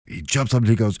he jumps up and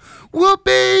he goes,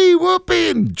 "Whoopee, whoopee!"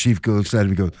 And Chief goes at him.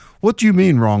 He goes, "What do you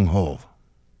mean, wrong hole?"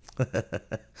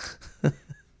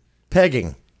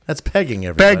 Pegging. That's pegging,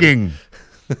 everybody. Begging.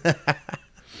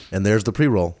 And there's the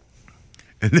pre-roll.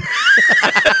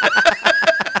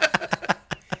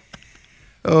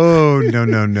 Oh,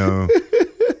 no.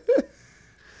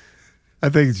 I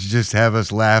think it's just have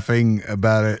us laughing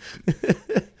about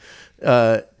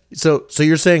it. So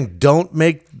you're saying don't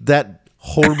make that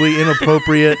horribly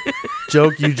inappropriate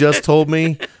joke you just told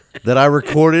me that I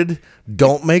recorded.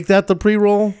 Don't make that the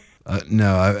pre-roll.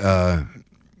 No,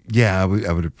 I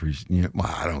would appreciate. Well,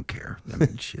 I don't care. I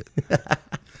mean, shit.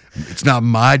 It's not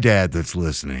my dad that's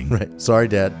listening. Right. Sorry,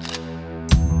 Dad.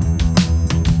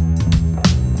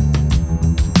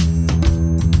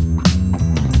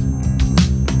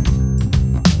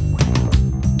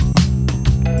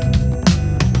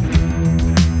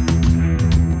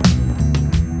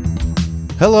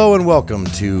 Hello and welcome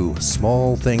to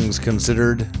Small Things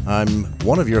Considered. I'm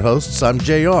one of your hosts. I'm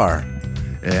JR.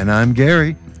 And I'm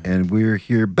Gary, and we're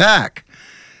here back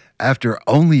after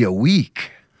only a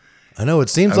week. I know, it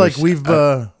seems like we've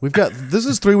got, this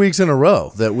is 3 weeks in a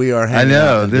row that we are hanging out.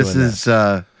 I know, this is,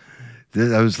 I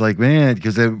was like, man,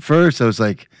 because at first I was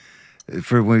like,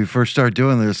 when we first started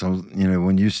doing this,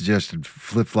 when you suggested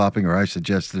flip-flopping or I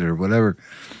suggested it or whatever,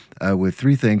 with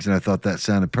three things, and I thought that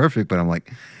sounded perfect, but I'm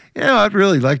like, I'd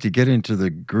really like to get into the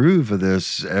groove of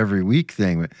this every week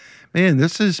thing. But man,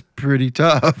 this is pretty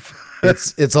tough.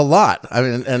 It's a lot. I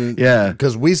mean, and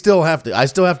because I still have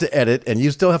to edit, and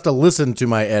you still have to listen to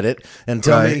my edit and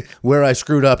tell me where I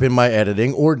screwed up in my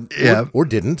editing or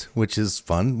didn't, which is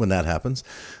fun when that happens.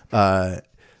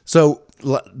 So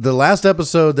the last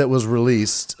episode that was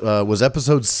released was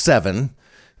episode 7.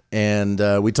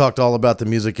 And we talked all about the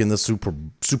music in the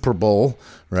Super Bowl,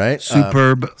 right?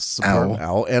 Superb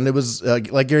Owl. And it was,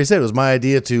 like Gary said, it was my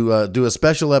idea to do a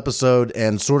special episode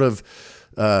and sort of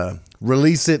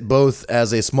release it both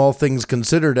as a Small Things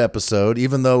Considered episode,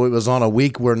 even though it was on a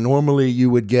week where normally you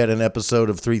would get an episode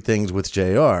of Three Things with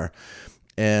JR.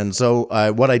 And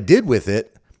so what I did with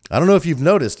it, I don't know if you've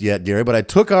noticed yet, Gary, but I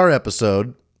took our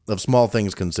episode of Small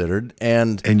Things Considered,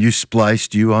 and you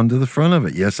spliced you onto the front of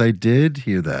it. Yes, I did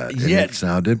hear that. And it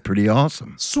sounded pretty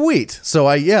awesome. Sweet. So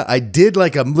I did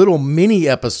like a little mini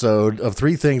episode of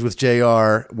Three Things with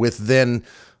JR with then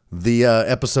the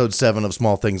episode 7 of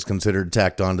Small Things Considered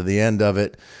tacked onto the end of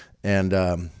it. And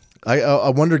I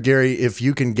wonder, Gary, if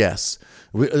you can guess.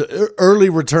 Early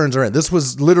returns are in. This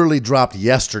was literally dropped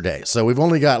yesterday, so we've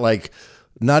only got like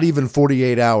not even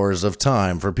 48 hours of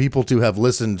time for people to have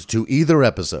listened to either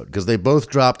episode, because they both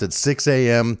dropped at 6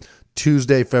 a.m.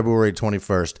 Tuesday, February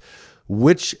 21st.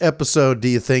 Which episode do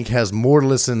you think has more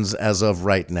listens as of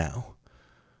right now?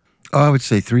 Oh, I would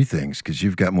say Three Things, because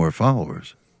you've got more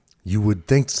followers. You would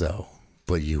think so,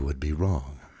 but you would be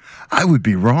wrong. I would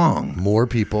be wrong. More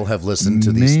people have listened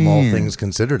to the Small Things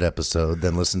Considered episode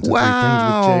than listened to Three Things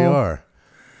with JR.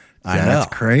 I know.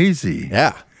 That's crazy.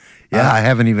 Yeah. Yeah, I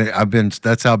haven't even,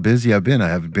 that's how busy I've been. I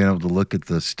haven't been able to look at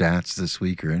the stats this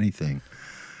week or anything.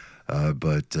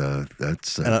 But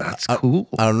that's cool.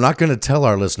 I'm not going to tell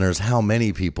our listeners how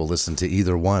many people listen to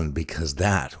either one, because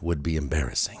that would be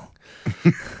embarrassing.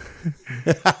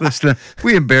 Listen,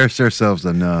 we embarrass ourselves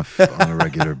enough on a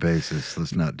regular basis.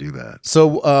 Let's not do that.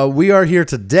 So we are here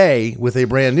today with a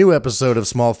brand new episode of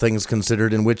Small Things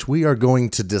Considered, in which we are going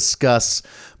to discuss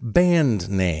band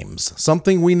names,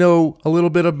 something we know a little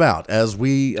bit about, as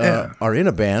we are in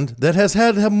a band that has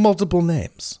had multiple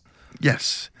names.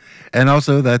 Yes. And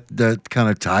also that kind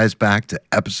of ties back to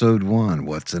episode 1,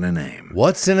 What's in a Name?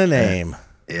 What's in a name?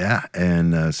 Yeah.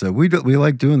 And so we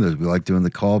like doing this. We like doing the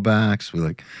callbacks.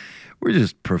 We're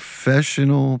just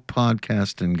professional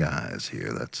podcasting guys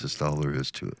here. That's just all there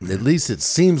is to it. At least it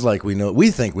seems like we know.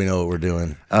 We think we know what we're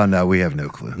doing. Oh no, we have no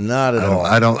clue. Not at all.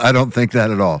 I don't think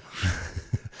that at all.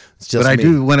 It's just but me. I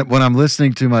do when I'm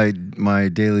listening to my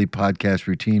daily podcast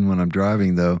routine when I'm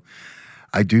driving, though.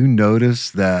 I do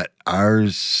notice that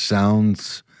ours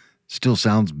still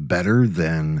sounds better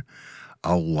than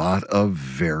a lot of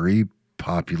very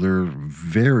popular,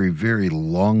 very, very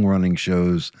long-running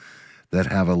shows that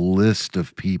have a list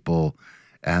of people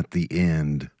at the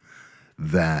end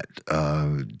that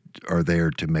are there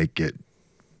to make it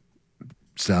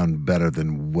sound better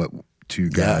than what two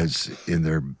guys in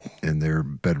their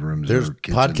bedrooms. There's or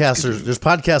kitchens. There's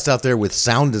podcasts out there with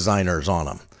sound designers on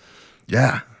them.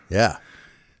 Yeah.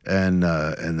 And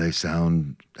they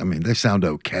sound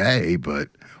okay, but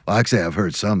actually I've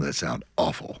heard some that sound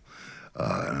awful.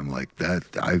 And I'm like, that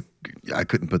I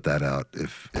couldn't put that out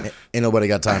if ain't nobody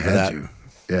got time for that.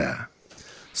 Yeah.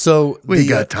 So We ain't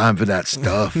got time for that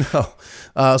stuff. No.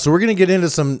 So we're going to get into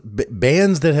some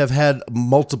bands that have had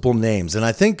multiple names. And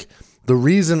I think the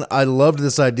reason I loved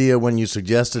this idea when you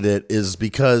suggested it is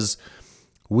because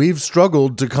we've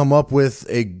struggled to come up with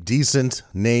a decent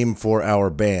name for our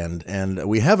band. And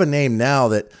we have a name now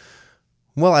that,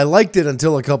 well, I liked it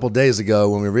until a couple days ago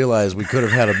when we realized we could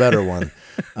have had a better one.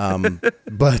 Well,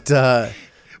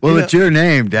 it's your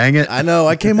name, dang it. I know,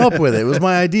 I came up with it. It was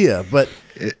my idea. But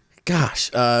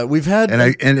gosh, we've had...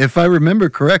 And if I remember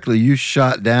correctly, you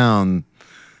shot down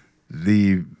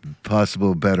the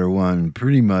possible better one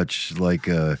pretty much like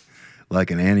an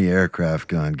anti-aircraft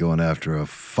gun going after a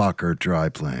Fokker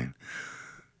triplane.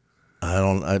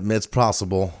 It's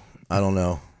possible. I don't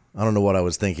know. I don't know what I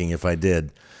was thinking if I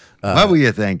did. What were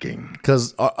you thinking?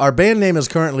 Because our band name is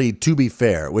currently To Be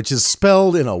Fair, which is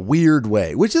spelled in a weird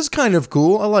way, which is kind of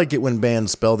cool. I like it when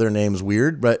bands spell their names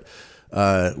weird, but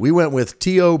we went with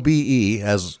TOBE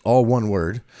as all one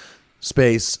word,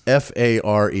 space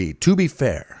FARE, To Be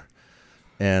Fair.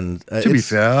 And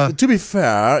To be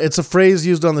fair, it's a phrase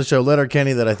used on the show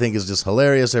Letterkenny that I think is just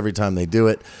hilarious every time they do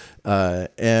it.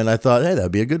 And I thought, hey, that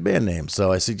would be a good band name.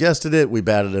 So I suggested it. We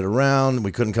batted it around.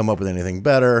 We couldn't come up with anything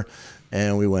better,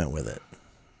 and we went with it.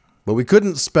 But we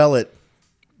couldn't spell it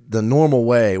the normal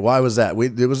way. Why was that?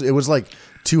 It was like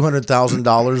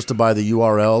 $200,000 to buy the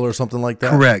URL or something like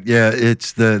that. Correct. Yeah,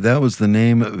 that was the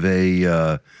name of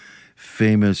a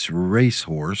famous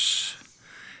racehorse.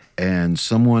 And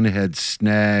someone had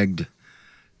snagged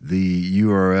the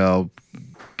URL,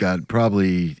 got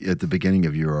probably at the beginning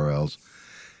of URLs,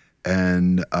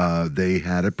 and they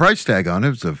had a price tag on it.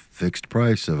 It was a fixed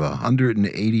price of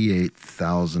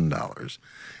 $188,000.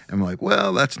 I'm like,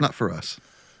 well, that's not for us.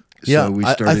 Yeah, so we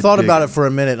I started thought about it digging. for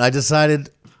a minute, and I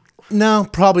decided, no,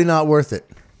 probably not worth it.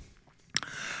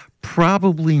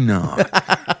 Probably not.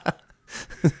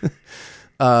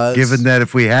 Given that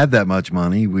if we had that much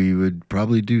money, we would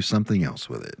probably do something else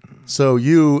with it. So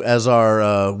you, as our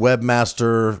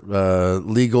webmaster,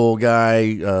 legal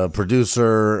guy,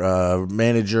 producer,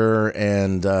 manager,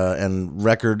 and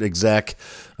record exec,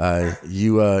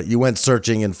 you went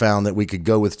searching and found that we could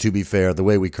go with To Be Fair the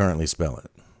way we currently spell it.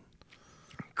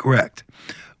 Correct.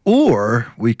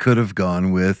 Or we could have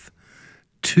gone with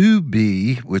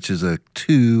 2B, which is a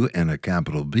 2 and a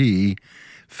capital B,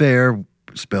 fair,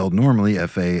 spelled normally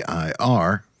Fair.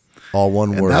 All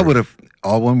one word. That would have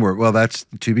all one word. Well, that's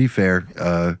To Be Fair.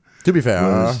 To Be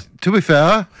Fair. To Be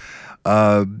Fair.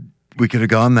 We could have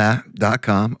gone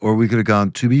that.com, or we could have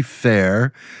gone To Be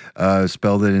Fair,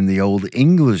 spelled it in the old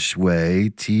English way,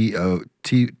 TOBE,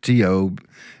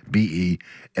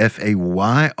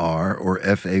 FAYR, or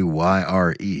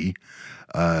FAYRE,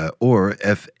 or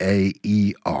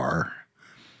FAERE.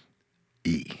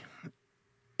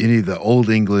 Any of the Old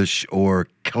English or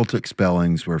Celtic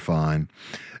spellings were fine.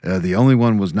 The only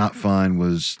one was not fine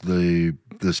was the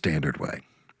standard way.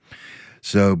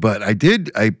 So, but I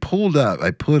put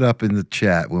up in the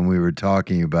chat when we were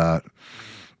talking about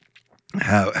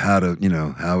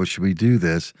how should we do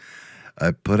this? I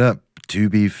put up To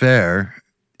Be Fair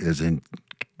is in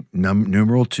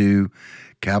numeral 2,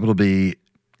 capital B,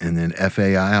 and then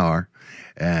FAIR,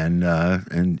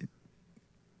 and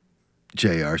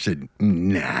JR said, nah,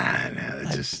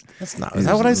 that's not. Is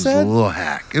that what I said? It was a little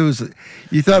hack. It was.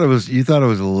 You thought it was a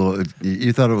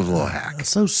little hack. That's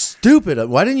so stupid.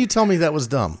 Why didn't you tell me that was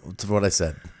dumb? That's what I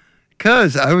said.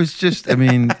 Because I was just. I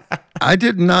mean, I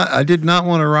did not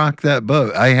want to rock that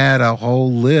boat. I had a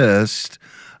whole list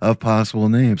of possible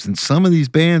names, and some of these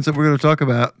bands that we're going to talk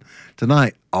about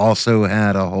tonight also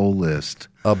had a whole list.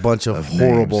 A bunch of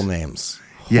horrible names.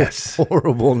 Yes,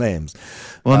 horrible names.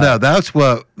 Well, no, that's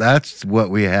what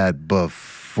we had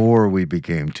before we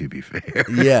became To Be Fair.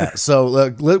 Yeah,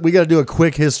 so we got to do a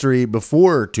quick history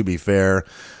before To Be Fair.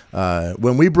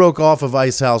 When we broke off of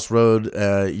Ice House Road,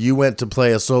 you went to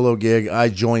play a solo gig. I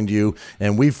joined you,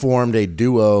 and we formed a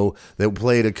duo that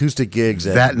played acoustic gigs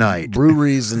at that night,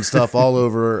 breweries and stuff all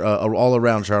over, all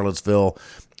around Charlottesville.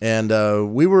 And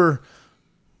we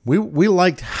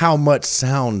liked how much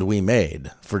sound we made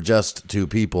for just two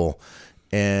people.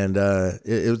 And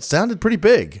it sounded pretty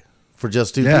big for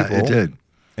just two people. Yeah, it did.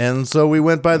 And so we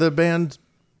went by the band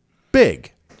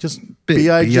Big, just Big,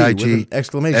 B-I-G, B-I-G, with an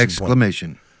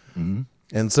exclamation point. Mm-hmm.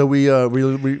 And so we got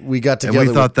together. And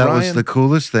we thought with that Brian. was the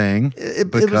coolest thing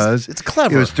because it's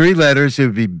clever. It was 3 letters. It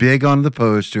would be big on the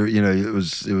poster. You know, it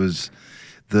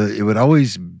would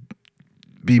always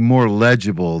be more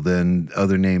legible than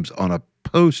other names on a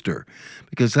poster,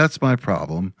 because that's my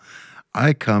problem.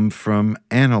 I come from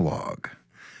analog.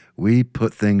 We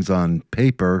put things on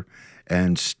paper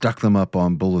and stuck them up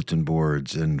on bulletin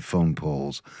boards and phone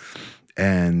poles.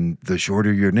 And the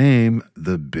shorter your name,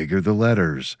 the bigger the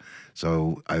letters.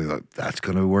 So I thought, that's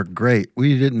going to work great.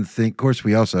 We didn't think, of course,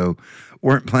 we also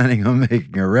weren't planning on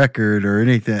making a record or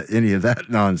any of that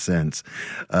nonsense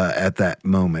at that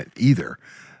moment either.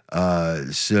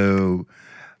 So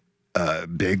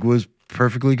Big was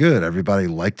perfectly good. Everybody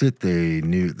liked it. They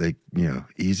knew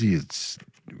easy. It's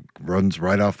runs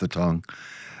right off the tongue.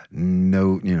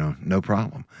 No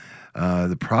problem.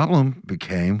 The problem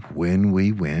became when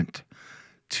we went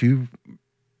to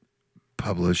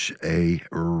publish a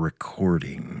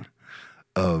recording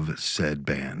of said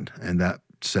band, and that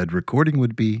said recording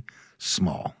would be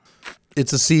small.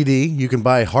 It's a CD. You can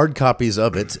buy hard copies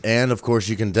of it, and of course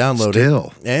you can download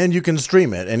it, and you can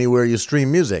stream it anywhere you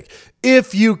stream music,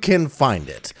 if you can find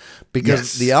it.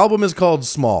 Because the album is called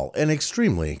Small, an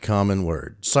extremely common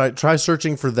word. So try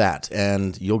searching for that,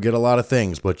 and you'll get a lot of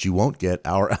things, but you won't get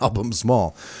our album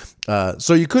Small.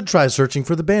 So you could try searching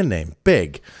for the band name,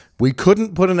 Big. We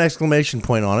couldn't put an exclamation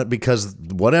point on it because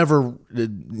whatever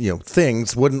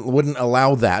things wouldn't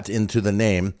allow that into the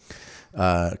name.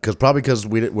 Because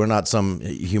we're not some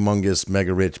humongous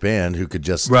mega rich band who could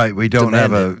just we don't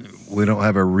have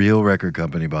a real record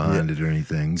company behind it or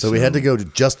anything. So we had to go to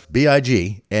just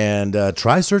BIG and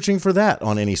try searching for that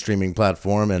on any streaming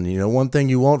platform. And one thing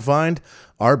you won't find,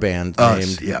 our band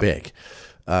named Big.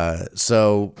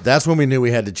 So that's when we knew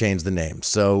we had to change the name.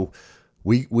 So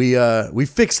we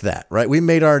fixed that, right? We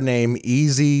made our name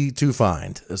easy to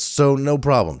find, so no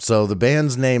problem. So the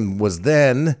band's name was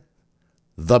then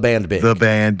The Band Big. The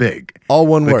Band Big. All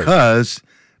one word.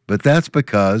 But that's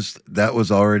because that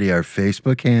was already our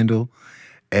Facebook handle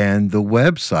and the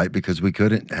website, because we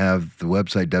couldn't have the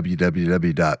website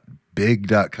www.big.com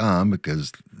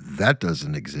because that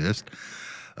doesn't exist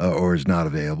or is not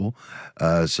available.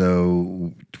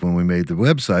 So when we made the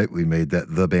website, we made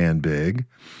that The Band Big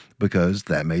because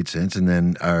that made sense. And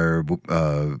then our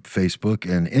Facebook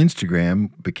and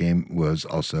Instagram was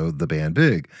also The Band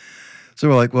Big. So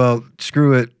we're like, well,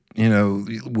 screw it.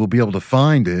 We'll be able to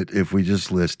find it if we just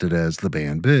list it as The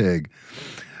Band Big.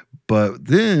 But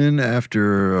then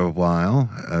after a while,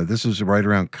 this was right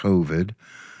around COVID,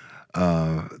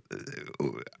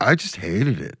 I just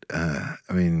hated it.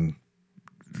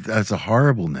 That's a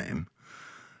horrible name.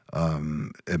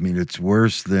 It's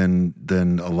worse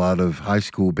than a lot of high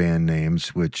school band names,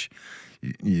 which,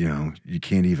 you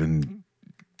can't even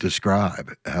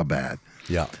describe how bad.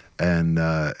 Yeah.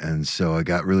 And so I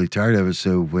got really tired of it.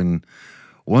 So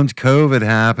once COVID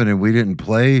happened and we didn't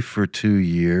play for 2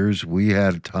 years, we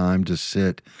had time to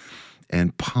sit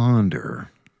and ponder.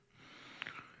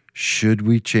 Should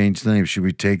we change the name? Should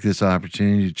we take this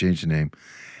opportunity to change the name?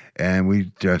 And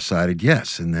we decided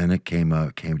yes. And then it came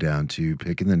down to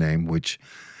picking the name, which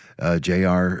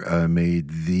JR made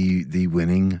the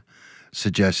winning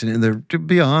suggestion. And to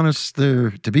be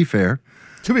fair,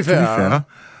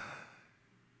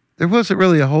 there wasn't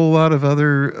really a whole lot of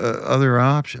other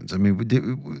options. We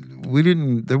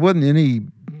didn't. There wasn't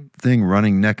anything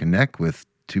running neck and neck with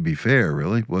To Be Fair,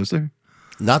 really, was there?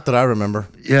 Not that I remember.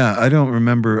 Yeah, I don't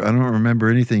remember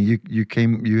anything. You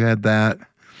had that.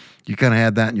 You kind of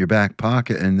had that in your back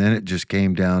pocket, and then it just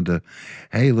came down to,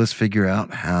 hey, let's figure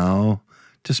out how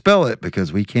to spell it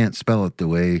because we can't spell it the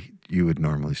way you would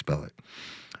normally spell it,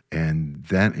 and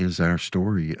that is our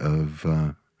story of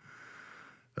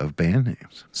band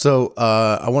names. So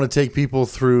I want to take people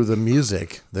through the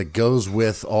music that goes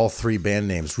with all three band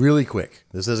names really quick.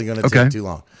 This isn't going to take too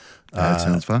long. That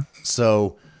sounds fun.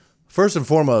 So first and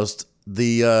foremost,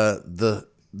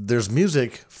 there's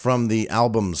music from the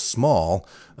album Small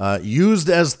used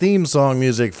as theme song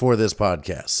music for this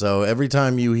podcast. So every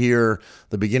time you hear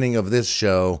the beginning of this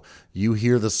show, you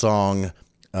hear the song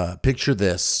Picture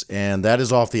This, and that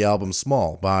is off the album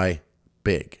Small by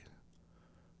Big.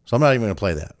 So I'm not even going to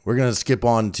play that. We're going to skip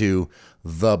on to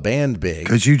The Band Big.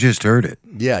 Because you just heard it.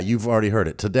 Yeah, you've already heard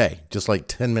it today, just like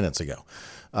 10 minutes ago.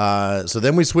 So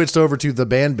then we switched over to The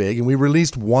Band Big, and we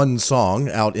released one song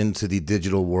out into the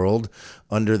digital world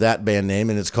under that band name,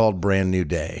 and it's called Brand New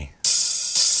Day.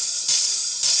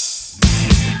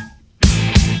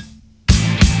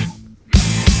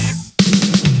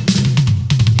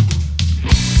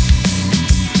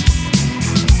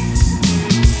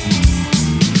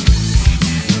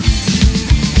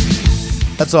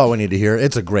 That's all we need to hear.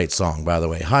 It's a great song, by the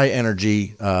way. High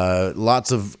energy,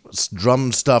 lots of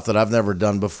drum stuff that I've never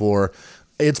done before.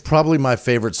 It's probably my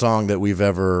favorite song that we've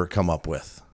ever come up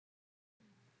with.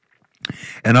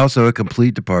 And also a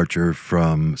complete departure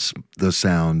from the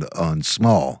sound on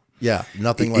Small. Yeah,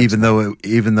 nothing like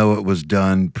even though it was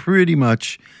done pretty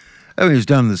much I mean, it was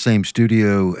done in the same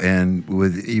studio and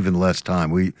with even less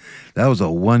time. That was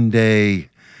a 1 day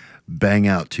bang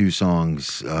out 2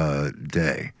 songs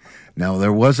day. Now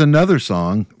there was another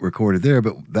song recorded there,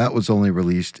 but that was only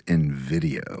released in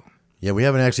video. Yeah, we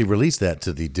haven't actually released that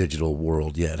to the digital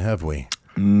world yet, have we?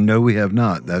 No, we have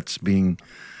not. That's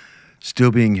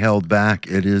still being held back.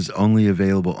 It is only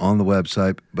available on the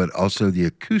website, but also the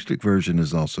acoustic version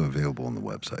is also available on the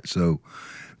website. So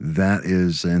that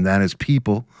is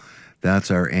People.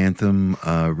 That's our anthem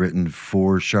written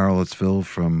for Charlottesville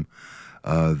from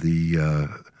the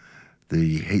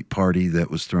hate party that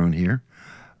was thrown here.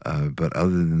 But other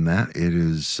than that, it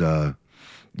is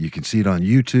you can see it on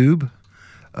YouTube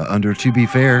under To Be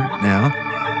Fair now.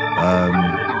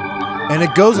 And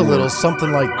it goes a little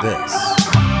something like this.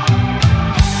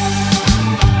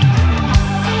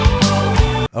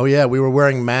 Oh yeah, we were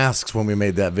wearing masks when we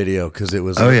made that video because it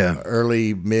was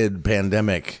early mid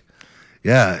pandemic.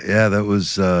 Yeah, that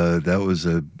was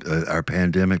our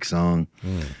pandemic song,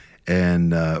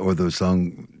 and or the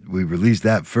song we released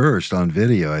that first on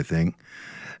video, I think,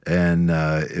 and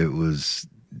it was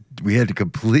we had to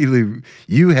completely.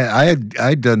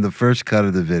 I'd done the first cut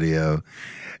of the video.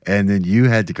 And then you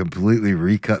had to completely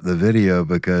recut the video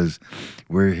because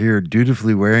we're here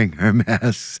dutifully wearing our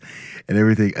masks and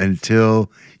everything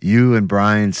until you and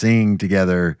Brian sing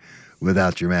together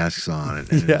without your masks on. And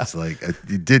it's like,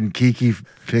 didn't Kiki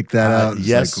pick that out? It's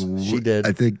yes, like, she did.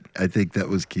 I think that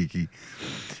was Kiki.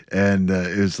 And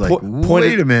it was like,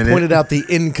 wait a minute. Pointed out the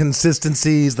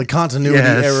inconsistencies, the continuity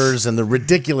errors, and the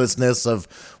ridiculousness of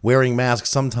wearing masks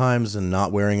sometimes and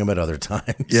not wearing them at other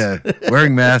times. Yeah,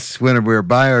 wearing masks when we're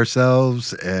by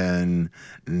ourselves and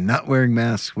not wearing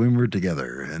masks when we're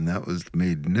together. And that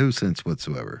made no sense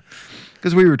whatsoever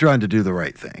because we were trying to do the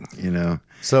right thing,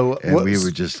 So we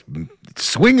were just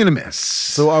swing and a miss.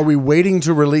 So are we waiting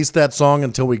to release that song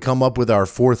until we come up with our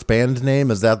 4th band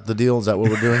name? Is that the deal? Is that what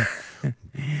we're doing?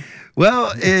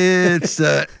 Well, it's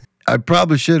I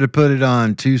probably should have put it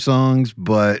on 2 songs,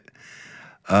 but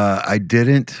I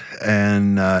didn't,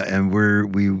 and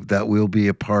that will be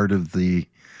a part of the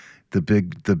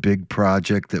big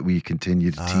project that we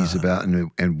continue to tease about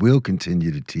and will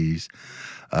continue to tease.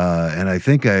 And I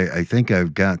think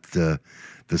I've got the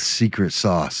secret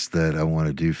sauce that I want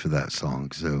to do for that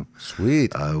song. So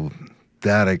sweet.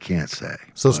 That I can't say.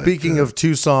 So speaking of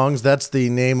 2 songs, that's the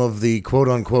name of the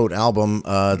quote-unquote album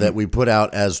that we put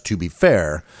out as To Be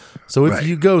Fair. So if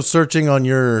you go searching on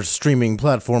your streaming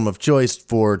platform of choice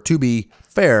for To Be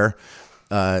Fair,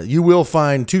 you will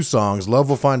find 2 songs, Love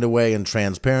Will Find a Way and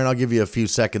Transparent. I'll give you a few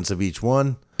seconds of each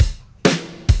one.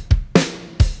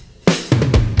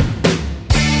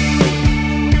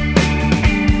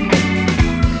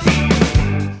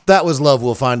 That was Love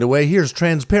Will Find a Way. Here's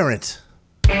Transparent.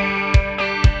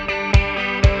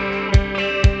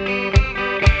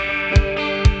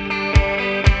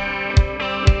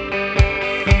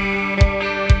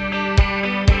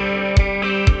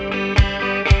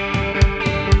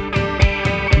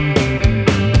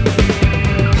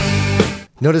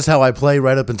 Notice how I play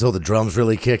right up until the drums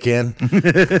really kick in?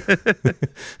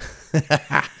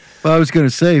 Well, I was going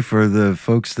to say for the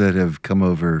folks that have come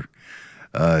over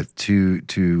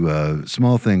to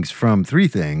Small Things from Three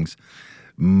Things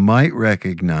might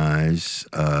recognize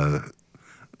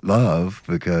Love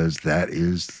because that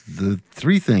is the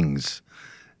Three Things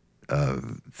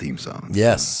theme song.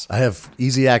 Yes, I have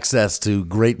easy access to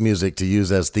great music to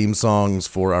use as theme songs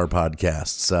for our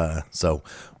podcasts. So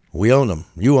we own them.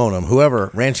 You own them.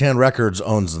 Whoever, Ranch Hand Records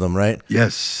owns them, right?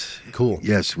 Yes. Cool.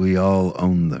 Yes, we all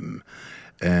own them.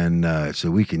 And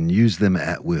so we can use them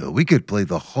at will. We could play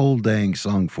the whole dang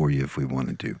song for you if we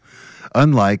wanted to.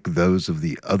 Unlike those of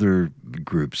the other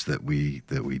groups that we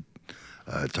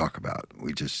talk about.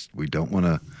 We don't want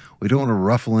to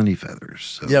ruffle any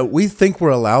feathers. So. Yeah, we think we're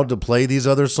allowed to play these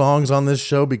other songs on this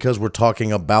show because we're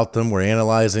talking about them, we're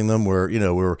analyzing them,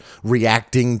 we're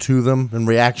reacting to them, and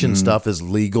reaction stuff is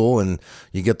legal, and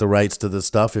you get the rights to the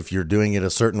stuff if you're doing it a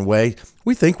certain way.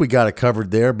 We think we got it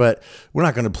covered there, but we're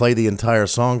not going to play the entire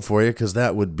song for you because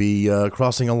that would be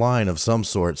crossing a line of some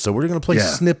sort. So we're going to play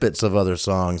snippets of other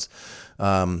songs,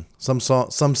 some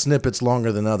snippets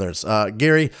longer than others.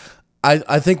 Gary,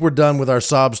 I think we're done with our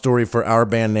sob story for our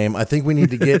band name. I think we need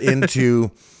to get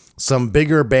into some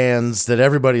bigger bands that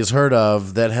everybody's heard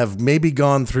of that have maybe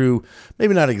gone through,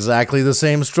 maybe not exactly the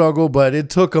same struggle, but it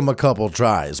took them a couple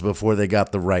tries before they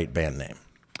got the right band name.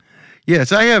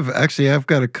 Yes, I've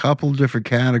got a couple different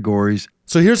categories.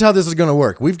 So here's how this is going to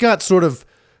work. We've got sort of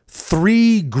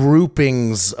 3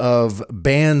 groupings of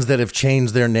bands that have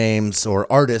changed their names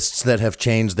or artists that have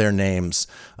changed their names.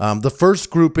 The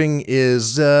first grouping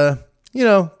is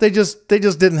they just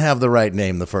didn't have the right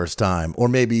name the first time, or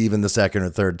maybe even the second or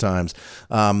third times.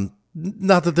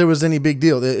 Not that there was any big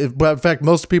deal. But in fact,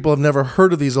 most people have never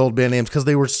heard of these old band names because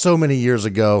they were so many years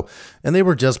ago, and they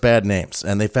were just bad names,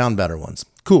 and they found better ones.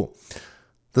 Cool.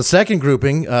 The second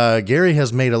grouping, Gary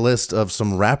has made a list of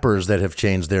some rappers that have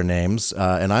changed their names,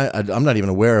 and I'm not even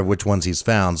aware of which ones he's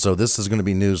found, so this is going to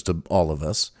be news to all of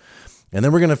us. And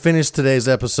then we're going to finish today's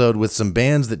episode with some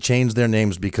bands that changed their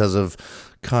names because of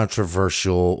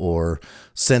controversial or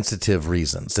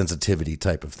sensitivity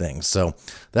type of things. So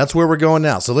that's where we're going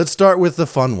now. So let's start with the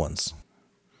fun ones.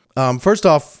 First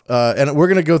off, and we're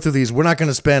going to go through these. We're not going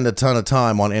to spend a ton of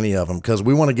time on any of them because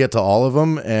we want to get to all of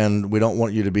them, and we don't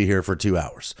want you to be here for 2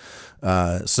 hours.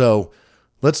 So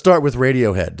let's start with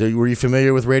Radiohead. Were you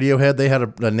familiar with Radiohead? They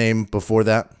had a name before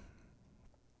that.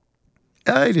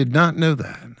 I did not know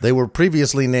that. They were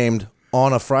previously named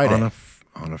On a Friday.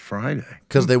 On a Friday.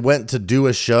 Because they went to do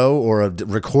a show or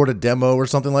record a demo or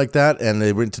something like that, and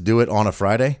they went to do it on a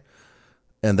Friday.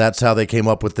 And that's how they came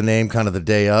up with the name kind of the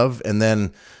day of. And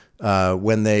then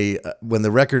when the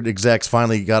record execs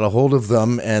finally got a hold of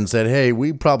them and said, hey,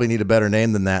 we probably need a better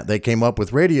name than that, they came up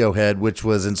with Radiohead, which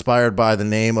was inspired by the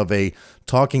name of a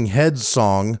Talking Heads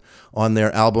song on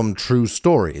their album True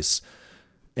Stories.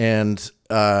 And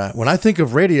when I think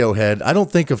of Radiohead, I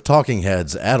don't think of Talking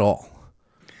Heads at all.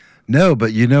 No,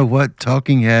 but you know what?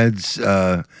 Talking Heads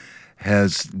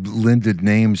has lended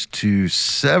names to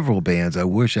several bands. I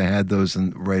wish I had those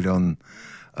right on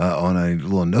a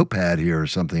little notepad here or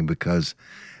something, because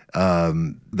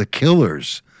the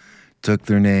Killers took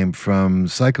their name from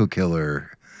Psycho Killer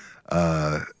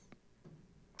for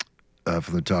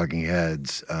the Talking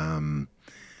Heads.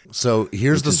 So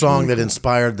here's the song that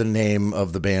inspired the name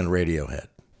of the band Radiohead.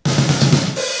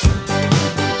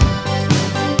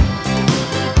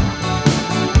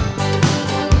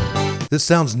 This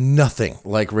sounds nothing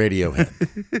like Radiohead.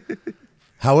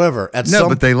 However,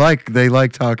 but they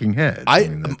like Talking Heads.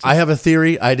 I have a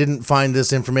theory. I didn't find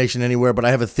this information anywhere, but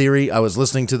I have a theory. I was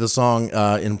listening to the song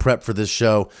in prep for this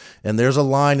show, and there's a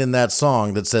line in that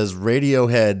song that says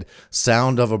Radiohead,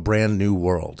 sound of a brand new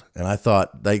world. And I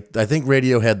thought, I think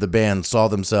Radiohead, the band, saw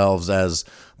themselves as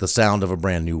the sound of a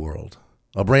brand new world,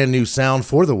 a brand new sound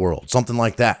for the world, something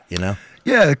like that, you know?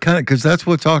 Yeah, kind of, because that's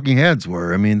what Talking Heads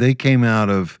were. I mean, they came out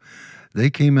of the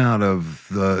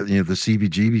the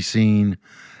CBGB scene,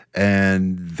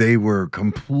 and they were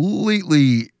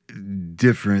completely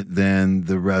different than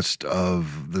the rest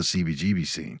of the CBGB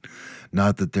scene.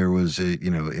 Not that there was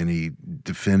any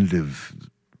definitive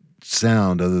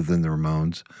sound other than the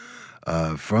Ramones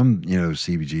from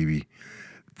CBGB.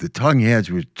 The Talking Heads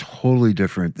were totally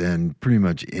different than pretty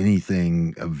much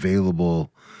anything available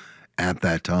at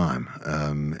that time,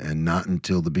 and not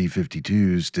until the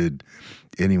B-52s did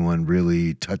anyone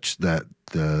really touch that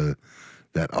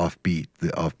offbeat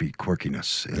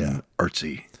quirkiness and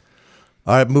artsy.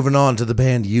 All right, moving on to the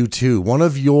band U2. One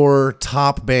of your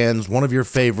top bands, one of your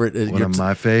favorite,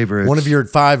 my favorites, one of your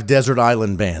 5 desert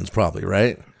island bands, probably,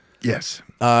 right? Yes.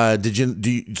 So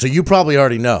you probably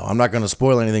already know. I'm not going to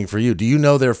spoil anything for you. Do you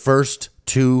know their first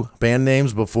 2 band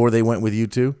names before they went with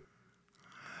U2?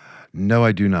 No,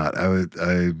 I do not.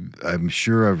 I'm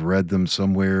sure I've read them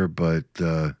somewhere, but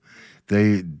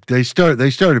they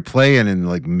started playing in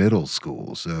like middle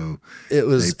school, so it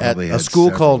was at a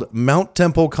school called Mount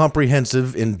Temple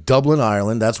Comprehensive in Dublin,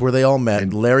 Ireland. That's where they all met.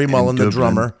 And Larry Mullen, the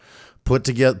drummer, put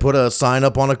a sign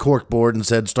up on a corkboard and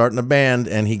said starting a band,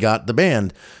 and he got the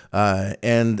band.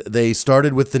 And they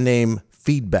started with the name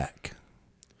Feedback,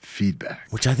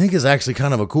 which I think is actually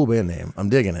kind of a cool band name. I'm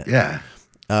digging it. Yeah.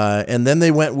 And then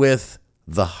they went with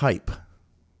The Hype,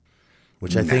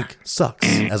 which I think sucks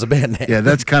as a band name. Yeah,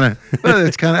 that's kind of,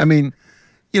 I mean,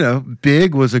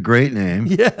 Big was a great name.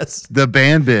 Yes. The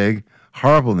band Big,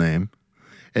 horrible name.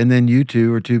 And then U2,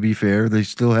 or To Be Fair, they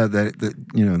still have that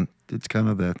it's kind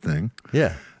of that thing.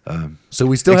 Yeah. So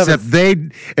we still except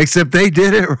they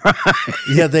did it right.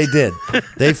 Yeah, they did.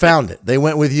 They found it. They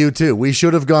went with U2. We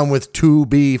should have gone with To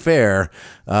Be Fair,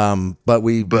 but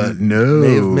no,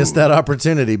 may have missed that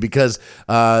opportunity because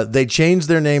they changed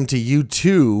their name to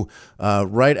U2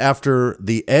 right after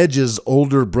the Edge's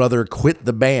older brother quit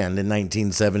the band in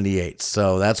 1978.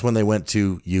 So that's when they went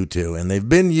to U2, and they've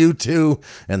been U2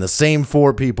 and the same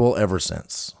 4 people ever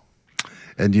since.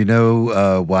 And you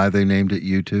know why they named it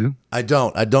U2? I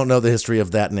don't. I don't know the history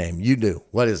of that name. You do.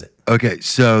 What is it? Okay,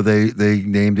 so they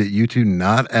named it U2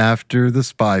 not after the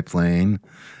spy plane,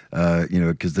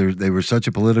 because they were such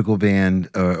a political band,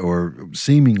 or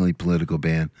seemingly political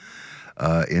band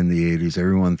in the 80s.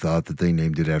 Everyone thought that they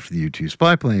named it after the U2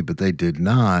 spy plane, but they did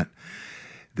not.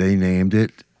 They named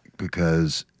it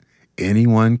because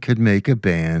anyone could make a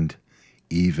band,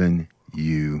 even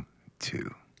you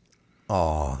too.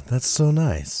 Oh, that's so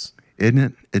nice. Isn't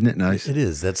it? Isn't it nice? It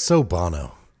is. That's so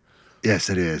Bono. Yes,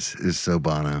 it is. It's so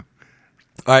Bono.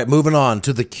 All right, moving on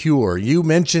to The Cure. You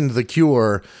mentioned The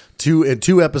Cure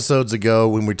two episodes ago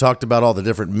when we talked about all the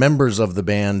different members of the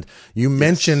band. You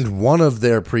mentioned one of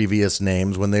their previous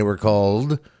names when they were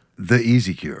called The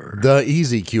Easy Cure. The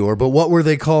Easy Cure. But what were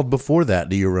they called before that?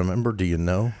 Do you remember? Do you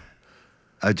know?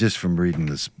 Just from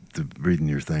reading reading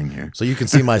your thing here. So you can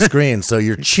see my screen. So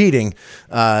you're cheating.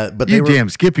 But You damn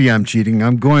Skippy, I'm cheating.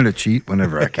 I'm going to cheat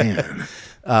whenever I can.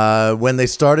 When they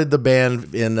started the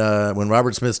band when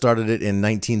Robert Smith started it in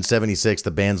 1976,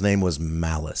 the band's name was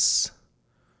Malice.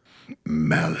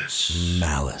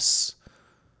 Malice.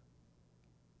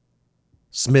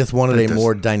 Smith wanted a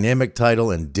more dynamic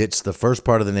title and ditched the first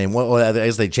part of the name. Well,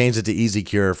 as they changed it to Easy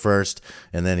Cure first,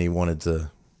 and then he wanted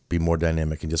to be more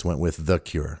dynamic and just went with The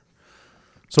Cure.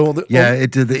 So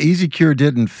the Easy Cure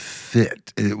didn't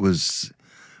fit. It was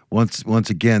once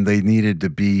again they needed to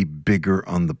be bigger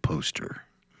on the poster.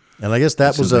 And I guess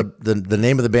that was the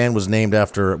name of the band was named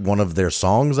after one of their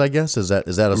songs, I guess. Is that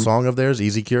a song of theirs,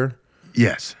 Easy Cure?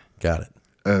 Yes. Got it.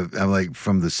 I'm like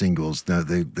from the singles. No,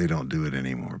 they don't do it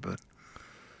anymore, but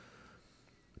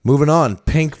moving on,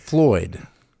 Pink Floyd.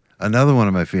 Another one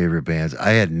of my favorite bands.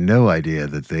 I had no idea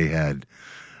that they had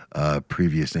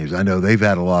previous names. I know they've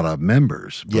had a lot of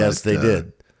members. Yes, they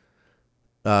did.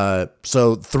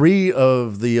 So three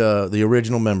of the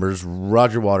original members,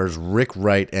 Roger Waters, Rick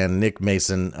Wright, and Nick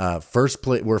Mason,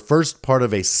 were first part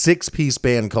of a 6-piece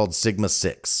band called Sigma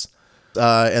 6.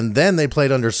 And then they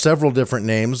played under several different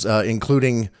names,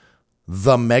 including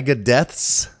the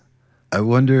Megadeths. I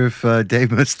wonder if Dave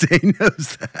Mustaine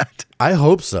knows that. I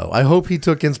hope so. I hope he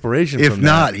took inspiration from that. If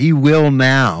not, he will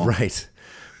now. Right.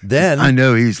 Then I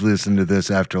know he's listened to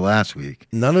this after last week.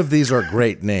 None of these are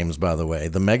great names, by the way.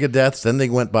 The Megadeths, then they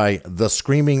went by the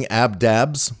Screaming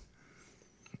Abdabs.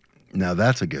 Now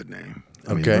that's a good name.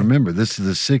 I mean, Okay. remember, this is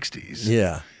the 60s.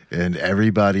 Yeah. And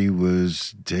everybody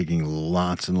was taking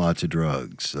lots and lots of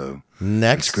drugs. So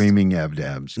Next, Screaming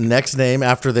Abdabs. next name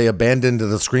after they abandoned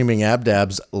the Screaming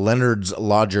Abdabs, Leonard's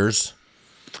Lodgers.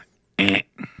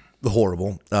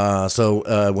 Horrible.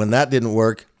 So when that didn't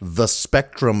work, the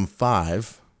Spectrum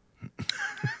 5.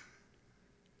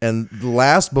 And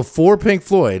last, before Pink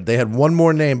Floyd, they had one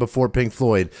more name before Pink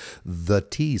Floyd, the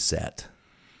T-Set.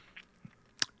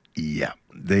 Yeah.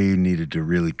 They needed to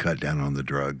really cut down on the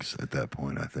drugs at that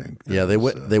point, I think. Yeah, they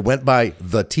went by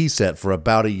the T-Set for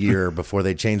about a year before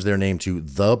they changed their name to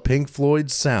the Pink Floyd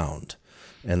Sound.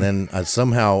 And then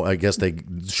somehow, I guess they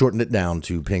shortened it down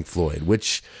to Pink Floyd,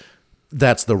 which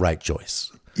that's the right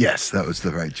choice. Yes, that was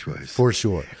the right choice. For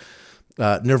sure.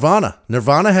 Nirvana.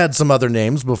 Nirvana had some other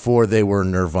names before they were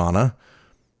Nirvana.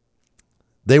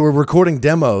 They were recording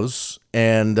demos,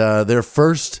 and their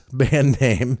first band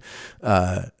name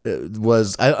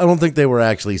was, I don't think they were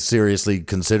actually seriously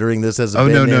considering this as a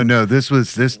band name. No. This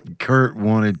Kurt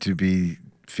wanted to be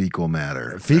Fecal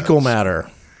Matter. Fecal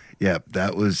Matter. Yeah,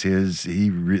 that was his,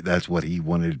 that's what he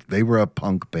wanted. They were a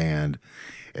punk band,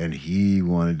 and he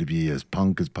wanted to be as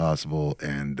punk as possible,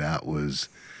 and that was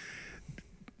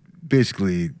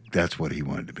basically, that's what he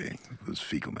wanted to be. It was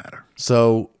Fecal Matter.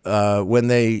 So when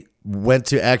they went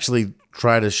to actually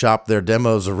try to shop their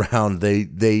demos around,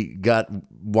 they got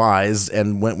wise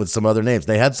and went with some other names.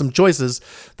 They had some choices.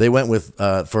 They went with,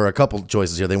 for a couple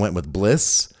choices here, they went with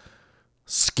Bliss,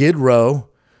 Skid Row,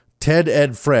 Ted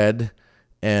Ed Fred,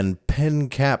 and Pen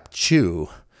Cap Chew.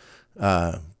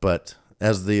 But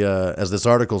as this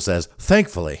article says,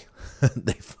 thankfully,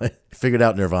 they figured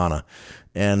out Nirvana.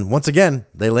 And once again,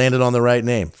 they landed on the right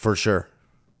name, for sure.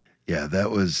 Yeah,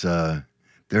 that was,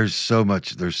 there's so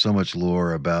much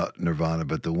lore about Nirvana,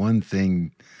 but the one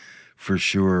thing for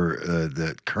sure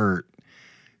that Kurt,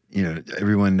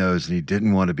 everyone knows, and he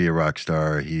didn't want to be a rock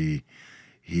star. He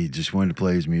just wanted to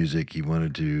play his music. He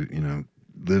wanted to,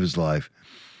 live his life.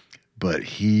 But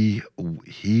he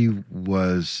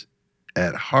was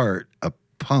at heart a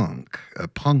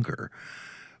punker,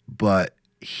 but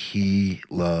he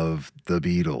loved the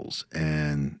Beatles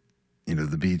and,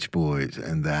 the Beach Boys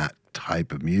and that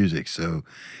type of music. So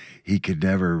he could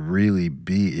never really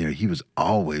be, he was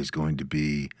always going to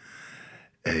be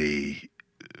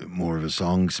more of a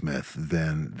songsmith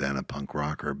than a punk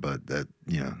rocker. But that,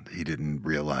 he didn't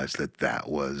realize that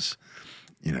was,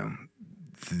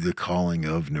 the calling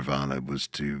of Nirvana was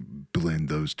to blend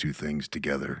those two things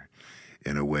together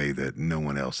in a way that no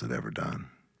one else had ever done.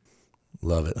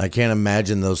 Love it. I can't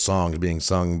imagine those songs being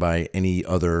sung by any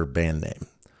other band name.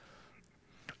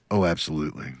 Oh,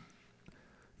 absolutely.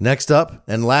 Next up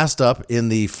and last up in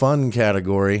the fun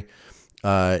category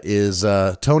is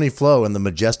Tony Flo and the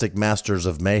Majestic Masters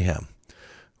of Mayhem,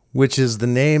 which is the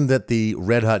name that the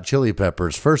Red Hot Chili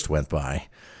Peppers first went by,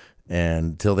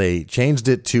 until they changed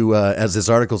it to, as this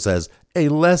article says, a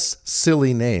less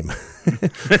silly name.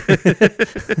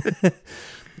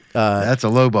 That's a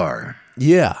low bar.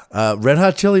 Yeah, Red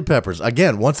Hot Chili Peppers.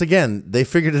 Once again, they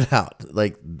figured it out.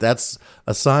 Like, that's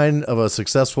a sign of a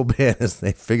successful band, is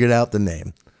they figured out the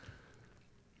name.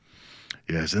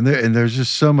 Yes, and there's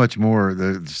just so much more.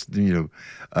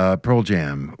 Pearl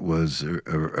Jam was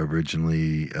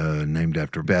originally named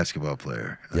after a basketball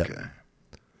player. Okay. Yep.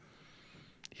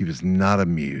 He was not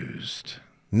amused.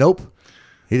 Nope.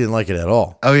 He didn't like it at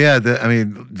all. Oh yeah,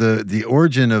 the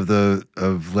origin of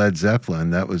Led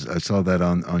Zeppelin, I saw that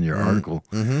on your article.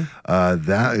 Mm-hmm.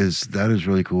 That is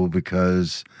really cool,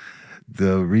 because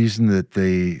the reason that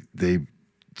they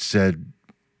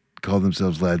called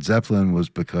themselves Led Zeppelin was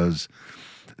because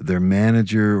their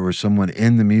manager or someone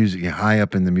in the music, high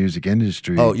up in the music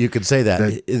industry. Oh, you could say that.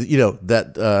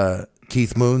 That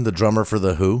Keith Moon, the drummer for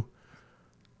The Who.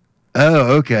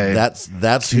 Oh, okay.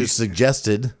 That's who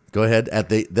suggested. Go ahead.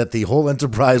 That the whole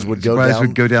enterprise would go down.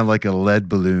 Would go down like a lead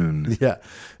balloon. Yeah,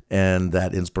 and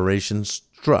that inspiration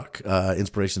struck.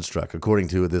 According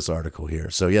to this article here.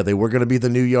 So yeah, they were going to be the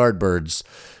new Yardbirds,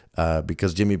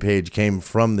 because Jimmy Page came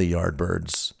from the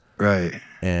Yardbirds. Right.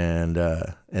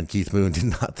 And Keith Moon did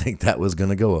not think that was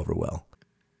going to go over well.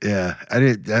 Yeah, I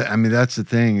did. I mean, that's the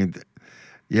thing.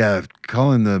 Yeah,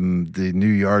 calling them the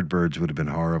new Yardbirds would have been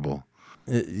horrible.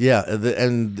 Yeah,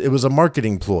 and it was a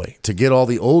marketing ploy to get all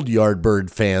the old Yardbird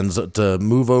fans to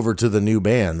move over to the new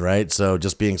band, right? So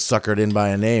just being suckered in by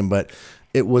a name, but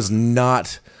it was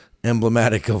not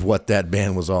emblematic of what that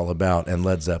band was all about, and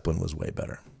Led Zeppelin was way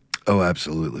better. Oh,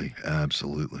 absolutely.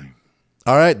 Absolutely.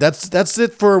 All right, that's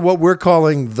it for what we're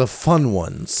calling the fun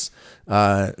ones.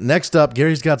 Next up,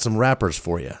 Gary's got some rappers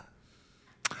for you.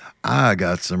 I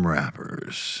got some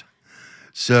rappers.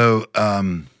 So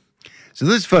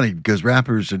this is funny, because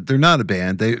rappers, they're not a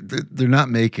band. They're not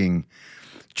making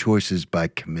choices by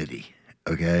committee,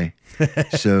 okay?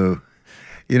 So,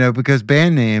 because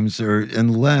band names are,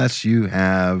 unless you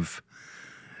have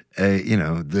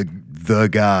the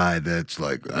guy that's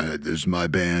like, this is my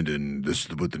band and this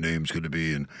is what the name's going to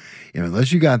be, and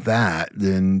unless you got that,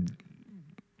 then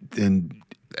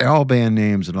all band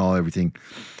names and all everything,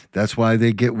 that's why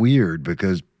they get weird,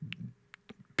 because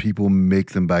people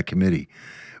make them by committee.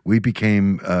 We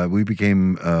became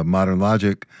Modern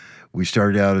Logic. We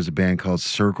started out as a band called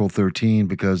Circle 13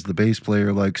 because the bass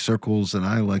player liked circles and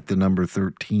I liked the number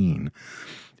 13.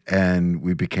 And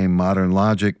we became Modern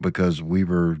Logic because we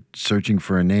were searching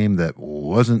for a name that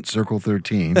wasn't Circle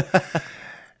 13.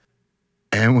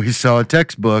 And we saw a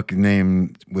textbook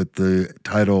named with the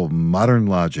title Modern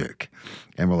Logic.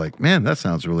 And we're like, man, that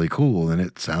sounds really cool. And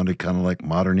it sounded kind of like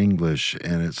modern English,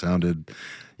 and it sounded,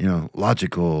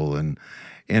 logical. And,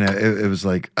 it was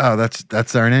like, oh,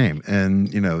 that's our name.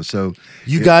 And, so.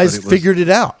 You guys figured it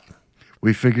out.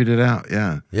 We figured it out,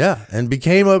 yeah. Yeah, and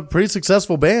became a pretty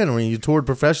successful band. I mean, you toured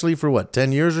professionally for what,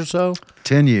 10 years or so?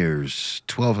 10 years,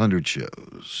 1,200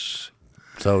 shows.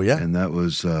 So yeah, and that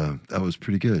was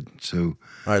pretty good. So,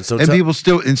 all right. So people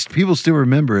still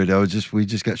remember it. We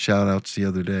just got shout outs the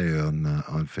other day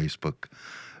on Facebook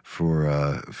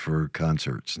for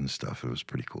concerts and stuff. It was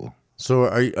pretty cool. So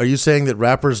are you saying that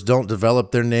rappers don't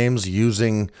develop their names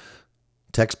using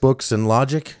textbooks and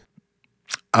logic?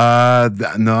 No,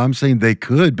 I'm saying they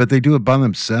could, but they do it by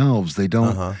themselves. They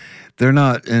don't. Uh-huh. They're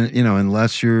not,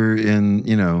 unless you're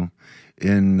in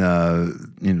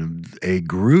a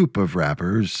group of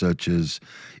rappers such as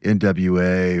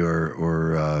NWA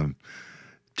or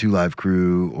Two Live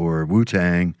Crew or Wu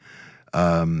Tang.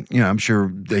 I'm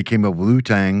sure they came up with Wu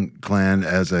Tang Clan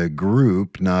as a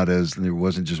group, not as there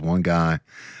wasn't just one guy.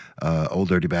 Old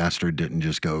Dirty Bastard didn't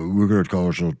just go, we're going to call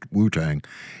ourselves Wu Tang.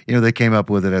 They came up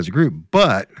with it as a group.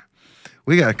 But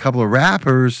we got a couple of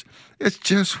rappers. It's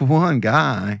just one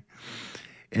guy.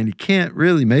 And he can't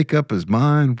really make up his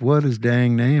mind what his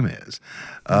dang name is.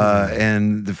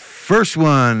 And the first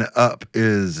one up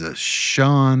is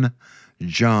Sean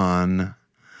John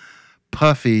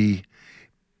Puffy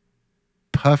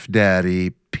Puff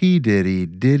Daddy P. Diddy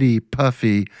Diddy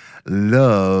Puffy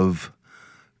Love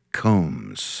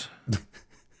Combs.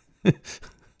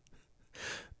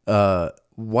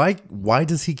 Why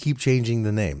does he keep changing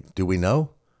the name? Do we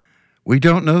know? We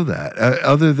don't know that.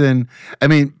 Other than,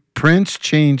 Prince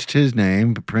changed his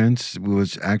name, but Prince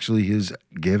was actually his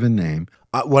given name.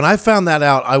 When I found that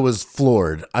out, I was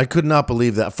floored. I could not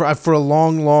believe that. For a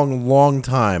long, long, long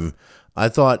time, I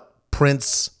thought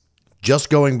Prince just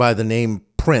going by the name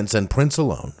Prince and Prince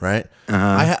alone, right?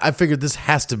 I figured this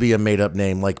has to be a made up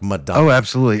name like Madonna. Oh,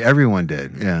 absolutely. Everyone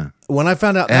did. Yeah. When I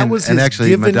found out that was his and actually,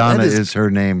 given, Madonna is her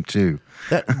name too.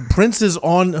 that Prince is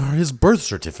on his birth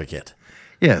certificate.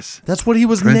 Yes. That's what he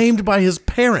was named by his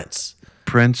parents.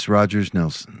 Prince Rogers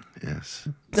Nelson. Yes.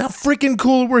 How freaking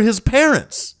cool were his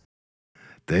parents?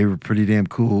 They were pretty damn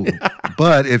cool.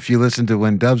 But if you listen to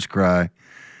When Doves Cry,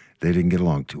 they didn't get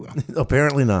along too well.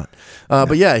 Apparently not.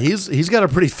 But yeah, he's got a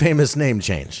pretty famous name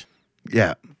change.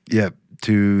 Yeah. Yeah.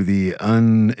 To the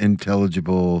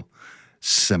unintelligible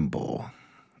symbol,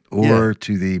 or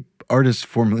to the artist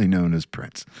formerly known as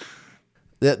Prince.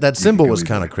 That symbol was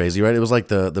kind of crazy, right? It was like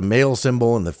the male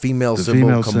symbol and the female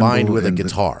symbol combined with a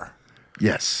guitar.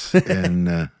 Yes.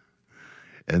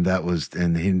 And that was,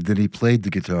 and then he played the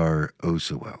guitar oh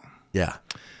so well. Yeah.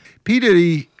 P.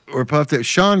 Diddy, or Puff Daddy,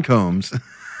 Sean Combs.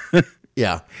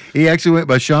 Yeah. He actually went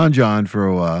by Sean John for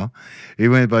a while. He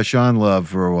went by Sean Love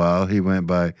for a while. He went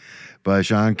by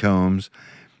Sean Combs.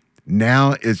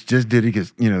 Now it's just Diddy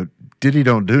because, Diddy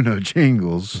don't do no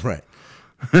jingles. Right.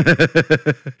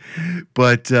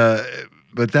 But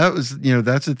that was,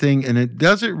 that's the thing. And it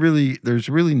doesn't really, there's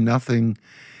really nothing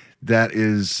that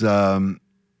is,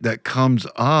 that comes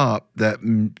up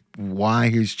why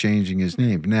he's changing his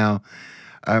name. Now,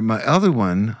 my other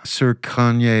one, Sir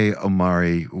Kanye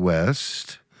Omari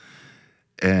West,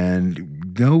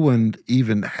 and no one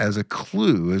even has a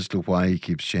clue as to why he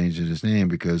keeps changing his name,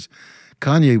 because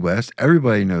Kanye West,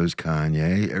 everybody knows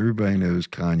Kanye. Everybody knows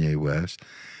Kanye West.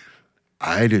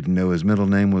 I didn't know his middle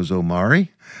name was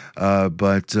Omari,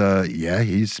 but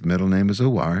his middle name is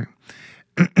Omari.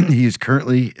 He's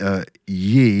currently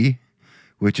Yee,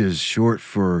 which is short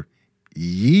for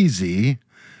Yeezy,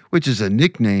 which is a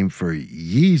nickname for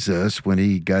Yeezus when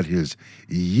he got his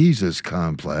Yeezus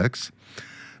complex.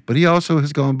 But he also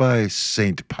has gone by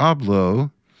Saint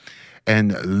Pablo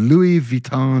and Louis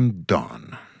Vuitton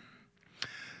Don.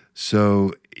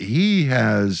 So he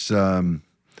has, not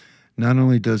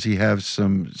only does he have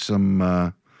some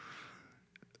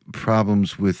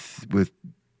problems with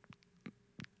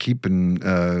keeping,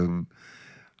 I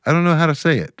don't know how to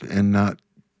say it and not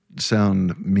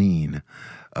sound mean.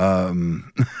 Not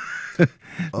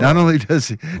only does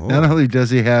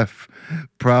he have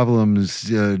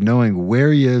problems knowing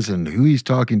where he is and who he's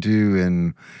talking to,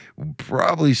 and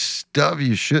probably stuff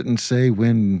you shouldn't say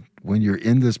when you're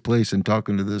in this place and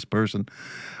talking to this person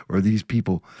or these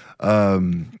people.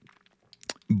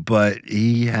 But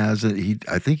he has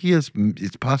I think he has,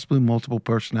 it's possibly multiple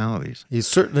personalities. He's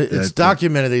certainly, it's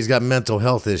documented that he's got mental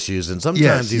health issues, and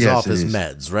sometimes he's off his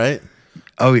meds, right?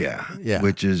 Oh yeah. Yeah.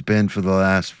 Which has been for the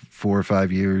last 4 or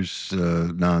 5 years,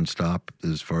 nonstop,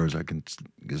 as far as I can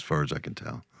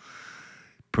tell.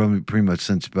 Pretty much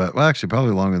since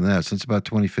probably longer than that, since about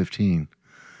 2015.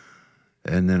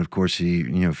 And then, of course, he,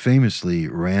 famously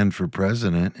ran for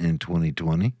president in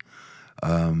 2020.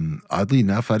 Oddly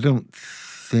enough, I don't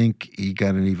think he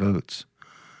got any votes.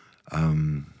 I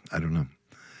don't know,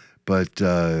 but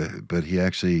he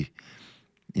actually,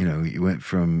 he went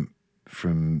from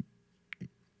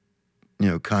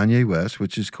Kanye West,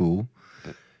 which is cool.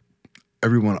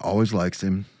 Everyone always likes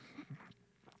him.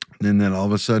 And then all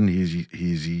of a sudden he's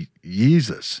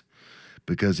Yeezus,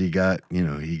 because he got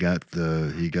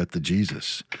the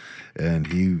Jesus, and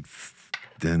he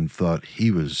then thought he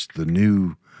was the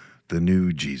new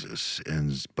Jesus,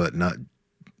 but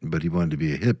he wanted to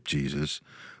be a hip Jesus,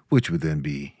 which would then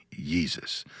be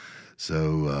Yeezus.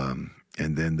 So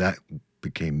and then that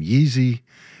became Yeezy,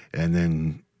 and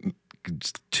then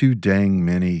it's too dang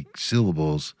many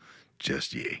syllables,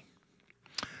 just Yee.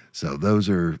 So those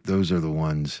are the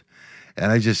ones,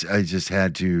 and I just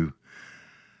had to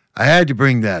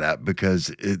bring that up because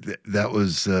that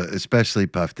was especially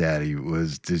Puff Daddy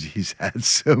he's had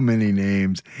so many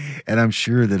names, and I'm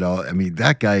sure that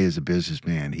that guy is a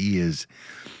businessman. He is.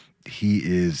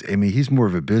 He's more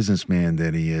of a businessman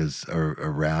than he is a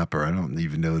rapper. I don't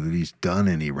even know that he's done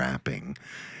any rapping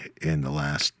in the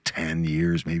last 10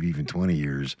 years, maybe even 20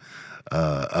 years,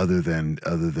 other than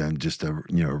just a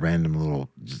random little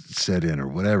set in or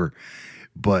whatever.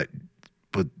 But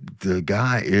the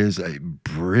guy is a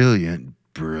brilliant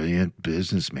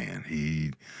businessman.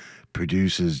 He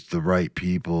produces the right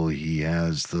people. He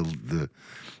has the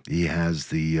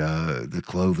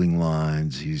clothing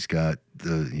lines. He's got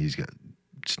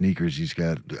sneakers.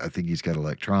 I think he's got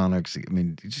electronics.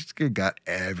 He's just got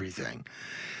everything.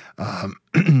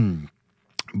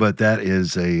 But that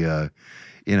is the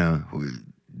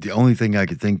only thing I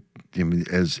could think,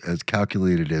 as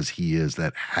calculated as he is,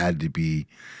 that had to be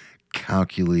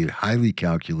highly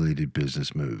calculated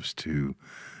business moves to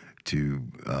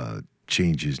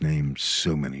change his name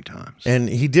so many times. And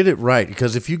he did it right,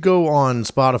 because if you go on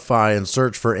Spotify and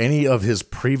search for any of his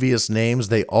previous names,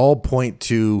 they all point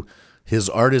to his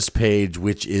artist page,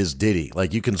 which is Diddy.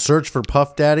 Like, you can search for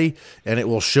Puff Daddy and it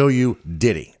will show you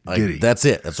Diddy. Like, Diddy. That's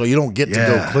it. So you don't get to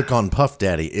go click on Puff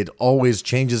Daddy. It always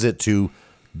changes it to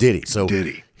Diddy. So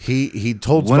Diddy. He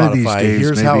told One of these Spotify, days,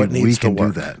 here's maybe how it needs to we can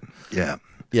work. do that. Yeah.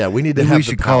 Yeah, we need to Maybe have we the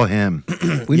should power. call him.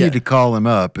 We Yeah. need to call him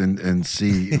up and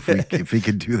see if he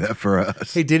can do that for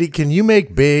us. Hey, Diddy, can you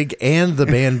make Big and the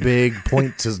band Big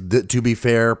point to be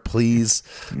fair, please?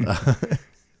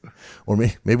 Or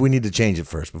maybe we need to change it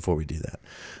first before we do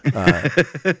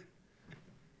that.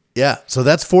 Yeah, so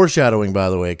that's foreshadowing, by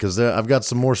the way, because I've got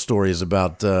some more stories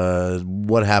about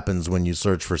what happens when you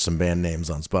search for some band names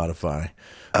on Spotify.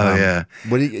 Oh, yeah.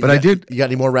 I did. You got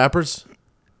any more rappers?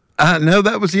 No,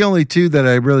 that was the only two that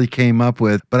I really came up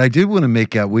with. But I did want to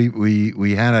make out.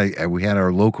 We had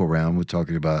our local round. We're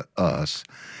talking about us,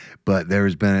 but there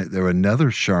were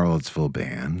another Charlottesville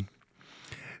band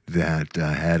that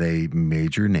had a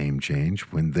major name change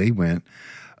when they went,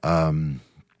 and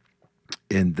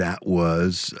that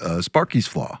was Sparky's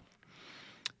Flaw.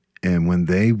 And when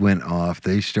they went off,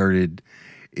 they started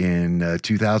in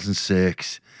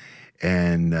 2006.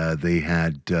 And they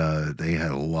had a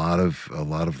lot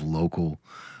of local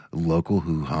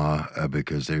hoo-ha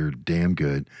because they were damn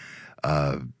good,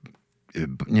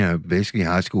 basically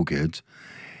high school kids,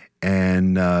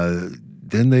 and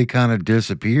then they kind of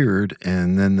disappeared.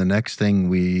 And then the next thing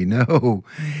we know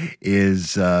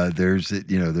is there's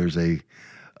a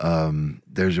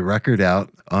record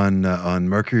out on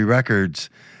Mercury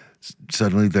Records.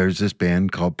 Suddenly there's this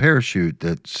band called Parachute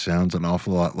that sounds an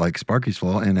awful lot like Sparky's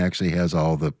Flaw and actually has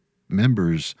all the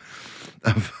members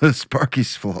of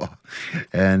Sparky's Flaw.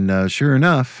 And sure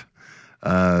enough,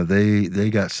 they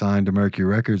got signed to Mercury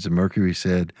Records, and Mercury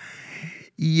said,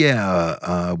 we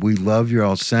love your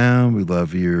all sound, we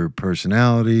love your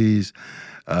personalities,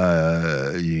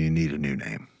 you need a new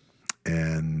name.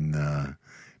 And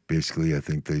basically I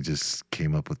think they just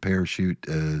came up with Parachute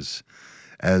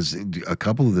as a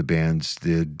couple of the bands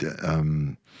did,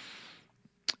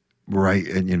 right?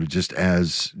 And just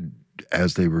as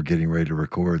they were getting ready to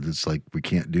record, it's like, we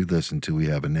can't do this until we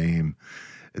have a name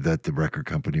that the record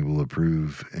company will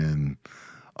approve, and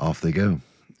off they go.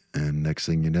 And next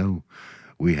thing you know,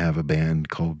 we have a band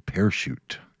called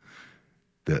Parachute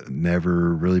that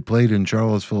never really played in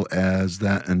Charlottesville as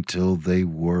that until they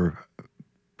were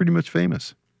pretty much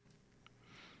famous.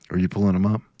 Are you pulling them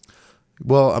up?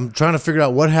 Well, I'm trying to figure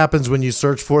out what happens when you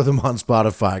search for them on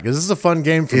Spotify, because this is a fun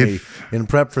game for me in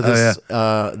prep for this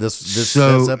this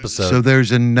episode. So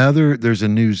there's a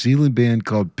New Zealand band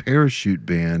called Parachute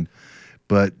Band,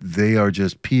 but they are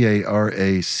just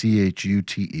Parachute,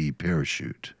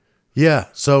 Parachute. Yeah.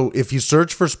 So if you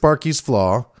search for Sparky's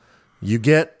Flaw, you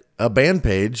get a band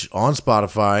page on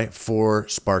Spotify for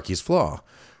Sparky's Flaw.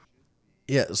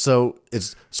 Yeah, so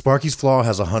it's Sparky's Flaw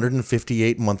has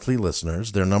 158 monthly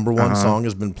listeners. Their number one song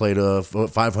has been played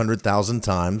 500,000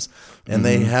 times, and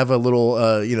they have a little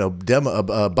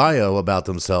demo bio about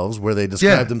themselves where they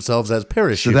describe themselves as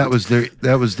Parachute. So that was their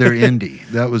indie.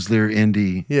 That was their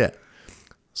indie. Yeah.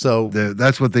 So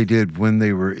that's what they did when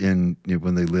they were when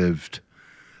they lived.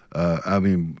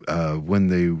 When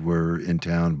they were in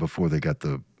town before they got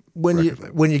the. When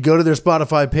you go to their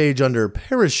Spotify page under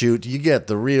Parachute, you get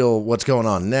the real what's going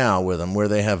on now with them, where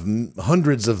they have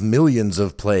hundreds of millions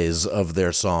of plays of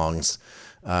their songs,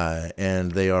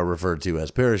 and they are referred to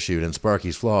as Parachute, and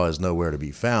Sparky's Flaw is nowhere to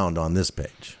be found on this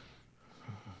page.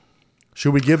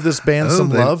 Should we give this band some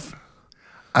love?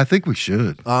 I think we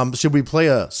should. Should we play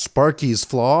a Sparky's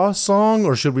Flaw song,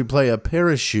 or should we play a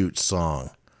Parachute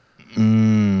song?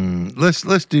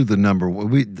 Let's do the number.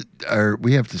 We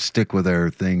have to stick with our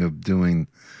thing of doing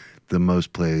the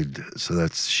most played. So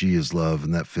that's She Is Love,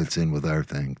 and that fits in with our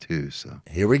thing too. So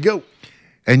here we go.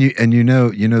 And you know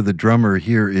the drummer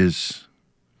here is,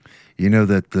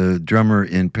 that the drummer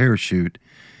in Parachute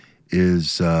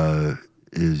is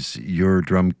your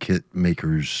drum kit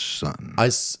maker's son.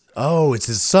 It's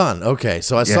his son. Okay,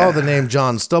 so I saw the name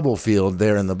John Stubblefield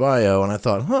there in the bio, and I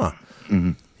thought,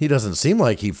 Mm-hmm. He doesn't seem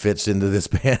like he fits into this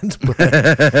band, but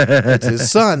it's his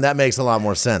son. That makes a lot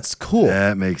more sense. Cool.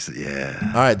 That makes it, yeah.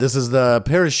 All right, this is the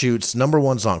Parachute's number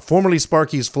one song, formerly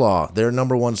Sparky's Flaw. Their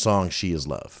number one song, She Is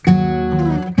Love.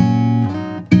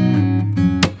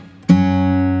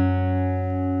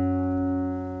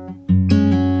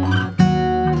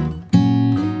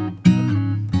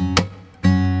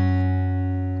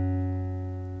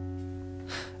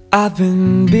 I've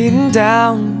been beaten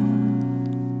down,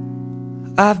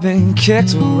 I've been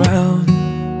kicked around,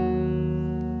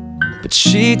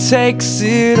 She takes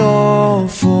it all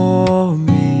for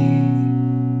me.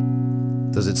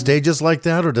 Does it stay just like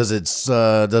that, or does it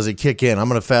kick in? I'm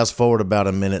going to fast forward about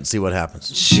a minute and see what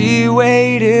happens. She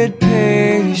waited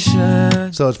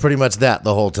patient. So it's pretty much that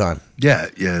the whole time. Yeah,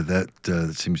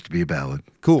 that seems to be a ballad.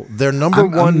 Cool. Their number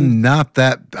one. I'm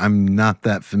not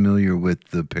that familiar with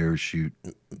the Parachute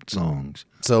songs.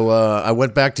 So I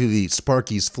went back to the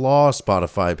Sparky's Flaw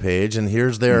Spotify page, and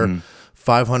here's their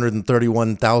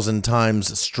 531,000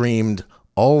 times streamed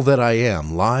All That I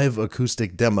Am live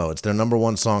acoustic demo. It's their number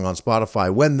one song on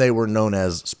Spotify when they were known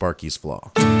as Sparky's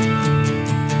Flaw.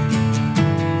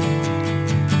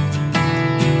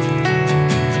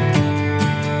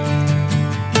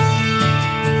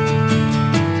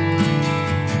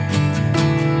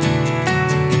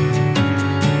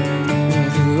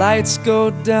 Lights go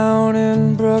down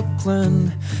in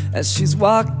Brooklyn as she's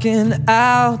walking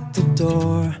out the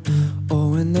door.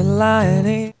 Oh, and the line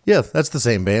ain't. Yeah, that's the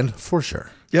same band for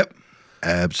sure. Yep,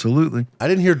 absolutely. I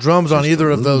didn't hear drums on Just either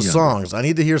a of those little younger. songs. I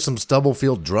need to hear some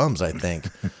Stubblefield drums, I think.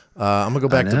 I'm going to go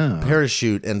back to know.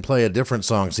 Parachute and play a different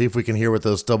song, see if we can hear what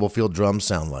those Stubblefield drums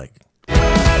sound like.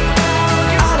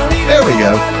 There we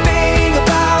go.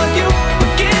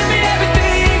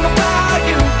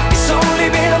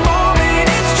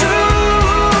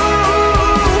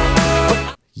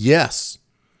 Yes,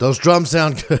 those drums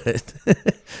sound good.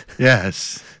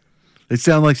 Yes, they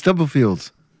sound like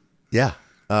Stubblefields. Yeah.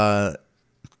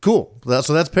 Cool.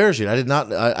 So that's Parachute. I did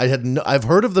not. I've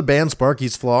heard of the band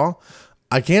Sparky's Flaw.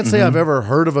 I can't say I've ever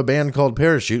heard of a band called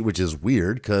Parachute, which is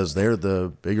weird because they're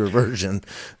the bigger version.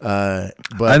 But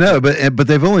I know, but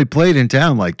they've only played in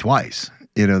town like twice.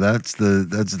 You know, that's the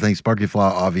thing. Sparky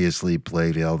Flaw obviously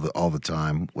played all the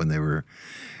time when they were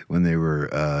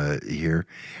here,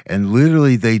 and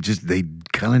literally they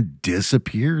kind of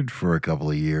disappeared for a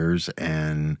couple of years,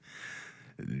 and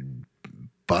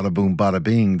bada boom, bada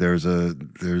bing. There's a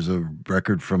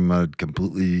record from a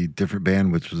completely different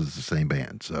band, which was the same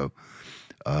band. So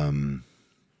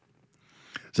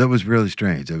it was really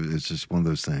strange. It's just one of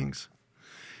those things.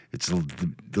 It's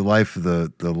the life of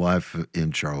the life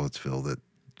in Charlottesville that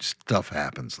stuff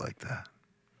happens like that.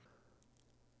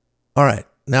 all right,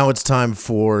 now it's time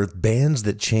for bands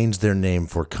that change their name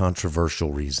for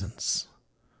controversial reasons.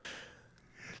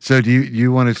 So do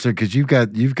you want to? Because you've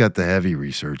got the heavy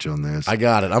research on this. I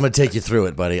got it. I'm gonna take you through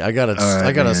it, buddy. I got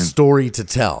a story to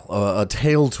tell, a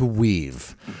tale to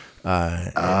weave.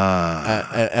 And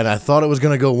I thought it was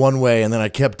going to go one way, and then I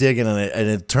kept digging, and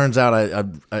it turns out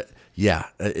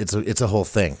it's a whole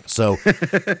thing. So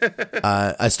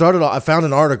I found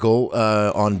an article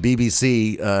on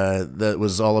BBC that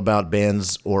was all about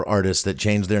bands or artists that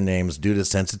changed their names due to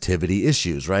sensitivity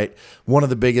issues, right? One of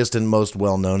the biggest and most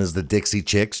well-known is the Dixie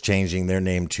Chicks changing their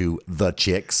name to The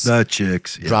Chicks. The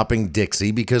Chicks. Yeah. Dropping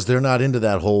Dixie because they're not into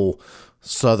that whole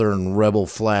Southern rebel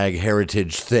flag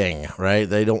heritage thing, right?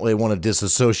 They want to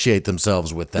disassociate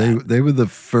themselves with that. They were the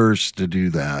first to do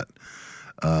that,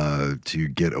 to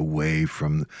get away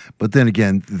from. But then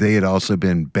again, they had also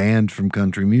been banned from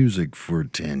country music for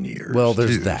 10 years. Well,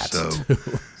 there's too, that.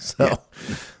 So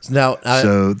Now,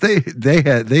 so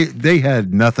they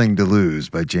had nothing to lose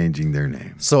by changing their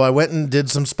name. So I went and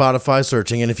did some Spotify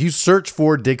searching, and if you search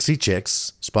for Dixie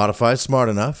Chicks, Spotify's smart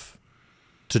enough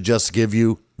to just give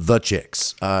you The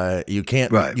Chicks. You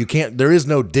can't. Right. You can't. There is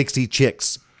no Dixie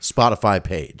Chicks Spotify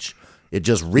page. It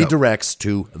just redirects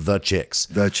to The Chicks.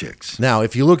 The Chicks. Now,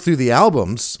 if you look through the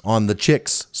albums on the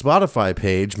Chicks Spotify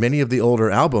page, many of the older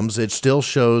albums, it still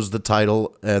shows the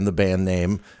title and the band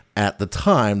name at the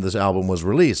time this album was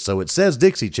released. So it says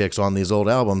Dixie Chicks on these old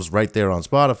albums right there on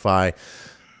Spotify.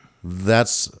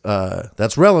 That's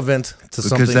relevant to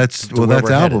something. Because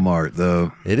that's album art,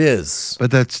 though. It is.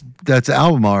 But that's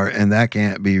album art, and that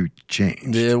can't be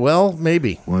changed. Yeah, well,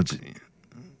 maybe. Once.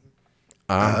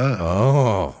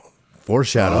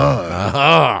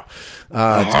 Foreshadowing.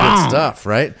 It's good stuff,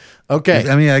 right? Okay.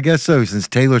 I mean, I guess so, since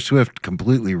Taylor Swift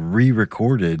completely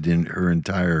re-recorded in her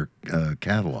entire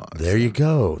catalog. There you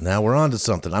go. Now we're on to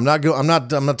something. I'm not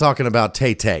talking about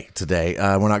Tay Tay today.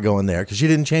 We're not going there because she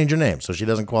didn't change her name, so she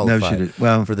doesn't qualify No, she did.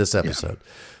 Well, for this episode.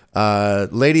 Yeah.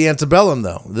 Lady Antebellum,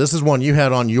 though, this is one you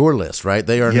had on your list, right?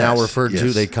 They are now referred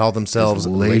to. They call themselves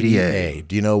Lady A.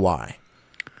 Do you know why?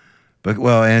 But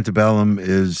Antebellum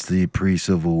is the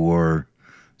pre-Civil War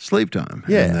slave time.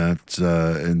 Yeah, and that's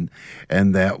and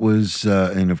that was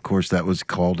and of course that was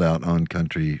called out on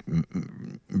country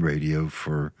radio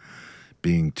for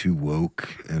being too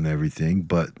woke and everything.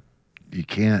 But you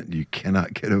cannot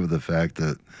get over the fact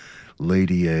that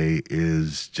Lady A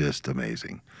is just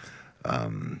amazing.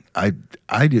 I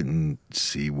didn't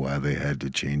see why they had to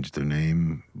change their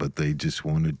name, but they just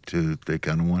wanted to. They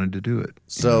kind of wanted to do it.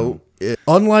 So,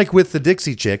 unlike with the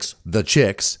Dixie Chicks,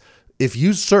 if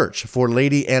you search for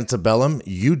Lady Antebellum,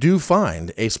 you do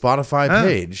find a Spotify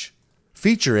page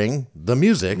featuring the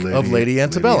music of Lady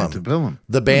Antebellum,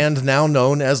 the band now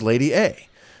known as Lady A.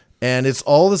 And it's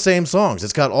all the same songs.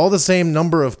 It's got all the same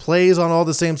number of plays on all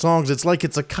the same songs. It's like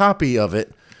it's a copy of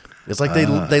it. It's like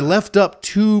they left up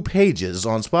 2 pages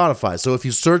on Spotify. So if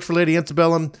you search for Lady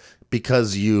Antebellum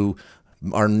because you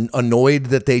are annoyed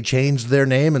that they changed their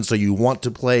name and so you want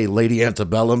to play Lady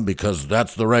Antebellum because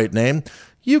that's the right name,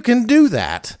 you can do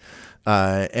that.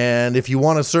 And if you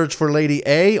want to search for Lady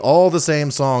A, all the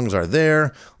same songs are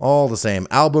there. All the same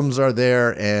albums are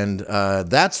there. And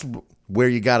that's where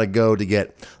you got to go to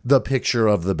get the picture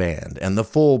of the band and the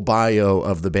full bio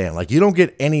of the band. Like, you don't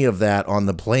get any of that on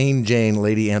the plain Jane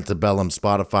Lady Antebellum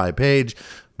Spotify page,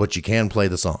 but you can play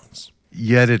the songs.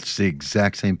 Yet it's the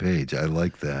exact same page. I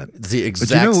like that. It's the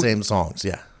exact same songs,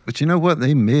 yeah. But you know what?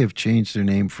 They may have changed their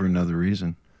name for another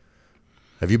reason.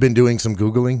 Have you been doing some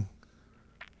Googling?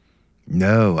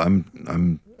 No,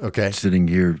 I'm okay. Sitting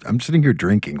here. I'm sitting here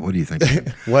drinking. What do you think?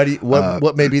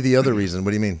 What may be the other reason?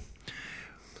 What do you mean?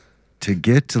 To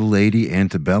get to Lady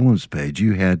Antebellum's page,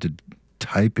 you had to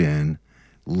type in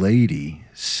Lady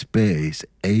space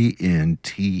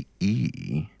ANTE.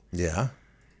 Yeah.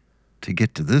 To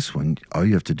get to this one, all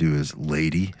you have to do is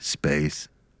Lady space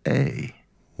A.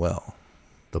 Well,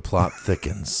 the plot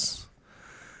thickens.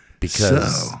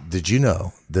 Because did you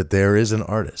know that there is an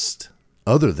artist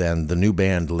other than the new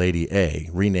band Lady A,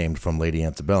 renamed from Lady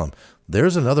Antebellum?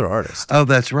 There's another artist. Oh,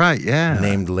 that's right. Yeah,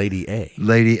 named Lady A.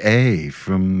 Lady A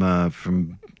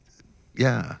from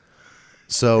yeah.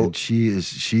 So and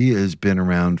she has been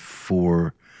around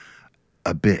for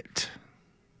a bit.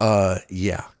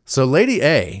 Yeah. So Lady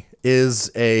A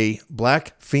is a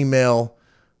black female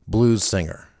blues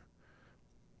singer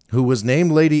who was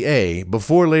named Lady A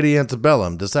before Lady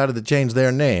Antebellum decided to change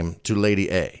their name to Lady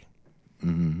A.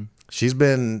 Mm-hmm. She's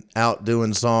been out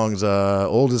doing songs.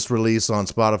 Oldest release on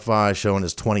Spotify showing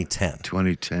is 2010.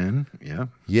 2010, yeah.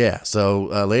 Yeah, so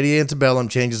Lady Antebellum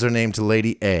changes her name to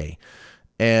Lady A.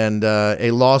 And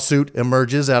a lawsuit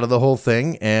emerges out of the whole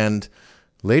thing. And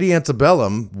Lady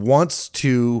Antebellum wants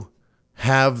to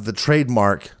have the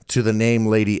trademark to the name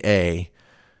Lady A.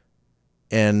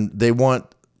 And they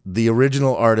want the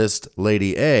original artist,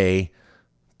 Lady A,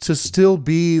 to still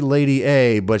be Lady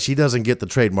A, but she doesn't get the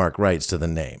trademark rights to the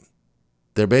name.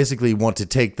 They basically want to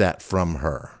take that from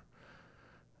her.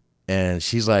 And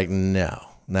she's like, no,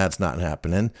 that's not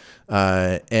happening.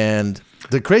 And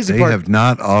the crazy part... They have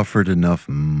not offered enough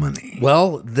money.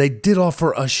 Well, they did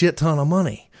offer a shit ton of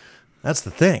money. That's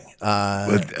the thing.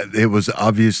 But it was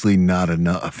obviously not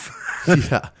enough.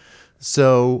 Yeah.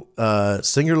 So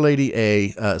singer Lady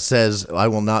A says, I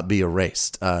will not be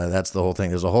erased. That's the whole thing.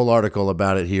 There's a whole article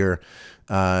about it here.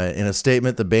 In a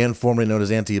statement, the band formerly known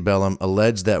as Antebellum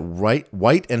alleged that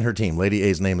White and her team, Lady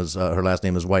A's name is her last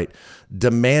name is White,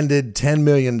 demanded $10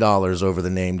 million over the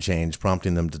name change,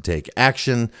 prompting them to take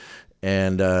action.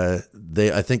 And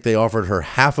I think they offered her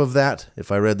half of that,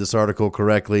 if I read this article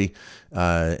correctly.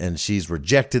 And she's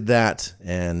rejected that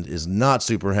and is not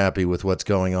super happy with what's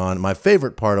going on. My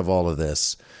favorite part of all of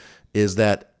this is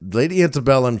that Lady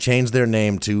Antebellum changed their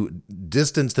name to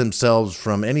distance themselves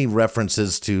from any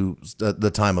references to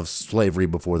the time of slavery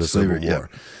before the Civil War.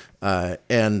 Yeah.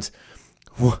 And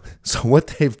so what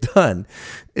they've done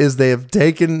is they have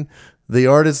taken the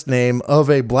artist name of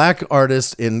a black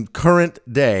artist in current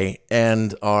day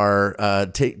and are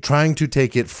trying to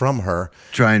take it from her.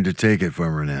 Trying to take it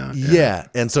from her now. Yeah.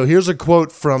 And so here's a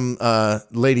quote from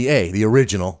Lady A, the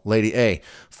original Lady A.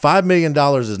 $5 million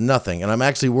is nothing, and I'm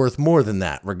actually worth more than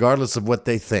that, regardless of what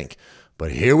they think.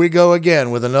 But here we go again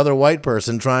with another white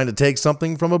person trying to take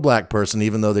something from a black person,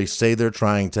 even though they say they're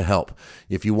trying to help.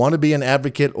 If you want to be an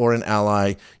advocate or an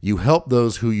ally, you help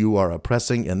those who you are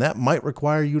oppressing, and that might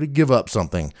require you to give up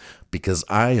something, because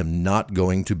I am not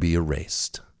going to be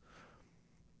erased.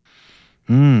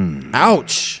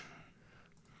 Ouch.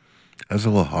 That's a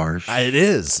little harsh. It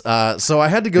is. So I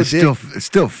had to go it's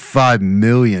still $5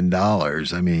 million.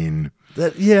 I mean,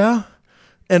 yeah.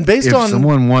 And based on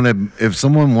if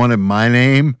someone wanted my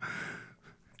name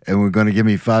and were going to give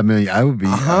me $5 million, I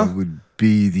would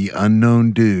be the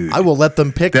unknown dude. I will let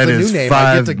them pick the new name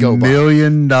I get to go by. $5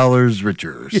 million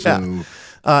richer. Yeah. So.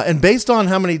 And based on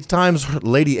how many times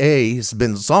Lady A's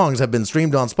songs have been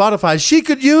streamed on Spotify, she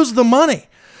could use the money.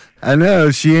 I know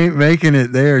she ain't making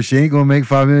it there. She ain't going to make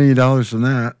 $5 million from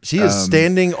that. She is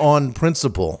standing on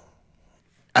principle.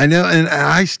 I know, and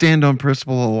I stand on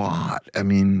principle a lot. I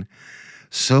mean,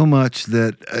 so much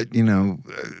that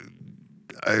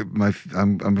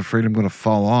I'm afraid I'm going to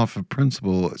fall off of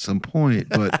principle at some point.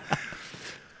 But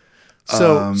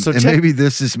So and maybe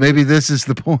this is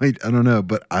the point. I don't know,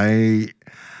 but $5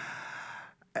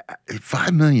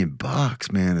 million,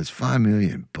 man, is $5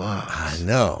 million. I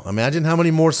know. Imagine how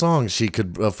many more songs she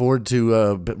could afford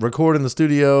to record in the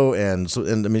studio, and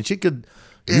I mean, she could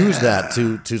use that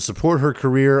to support her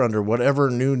career under whatever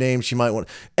new name she might want.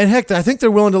 And heck, I think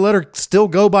they're willing to let her still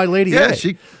go by Lady A.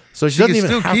 So she doesn't can even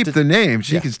still have keep to, the name.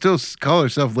 She can still call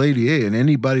herself Lady A, and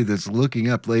anybody that's looking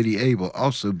up Lady A will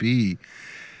also be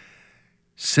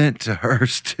sent to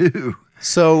hers too.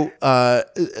 So God,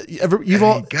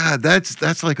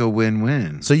 that's like a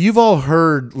win-win. So you've all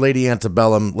heard Lady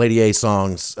Antebellum, Lady A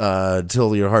songs,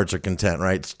 Till Your Hearts Are Content,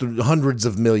 right? It's hundreds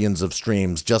of millions of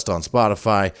streams just on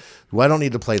Spotify. Well, I don't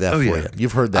need to play that for you.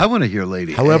 You've heard that. I want to hear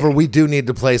Lady However, A. we do need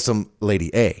to play some Lady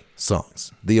A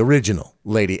songs, the original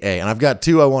Lady A. And I've got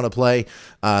two I want to play.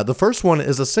 The first one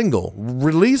is a single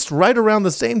released right around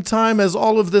the same time as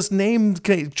all of this name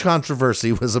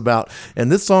controversy was about. And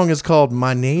this song is called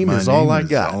My Name Is All I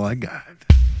Got. All I Got.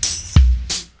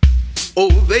 Oh,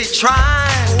 they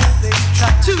tried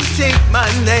to take my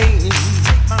name,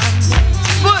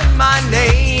 but my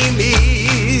name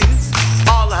is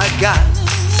all I got.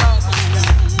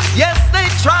 Yes, they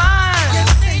tried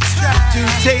to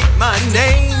take my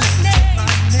name,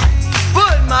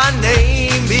 but my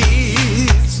name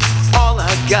is all I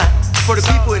got. For the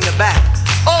people in the back,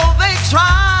 oh, they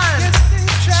tried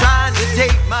to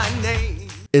take my name.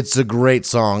 It's a great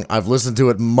song. I've listened to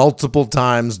it multiple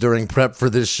times during prep for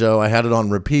this show. I had it on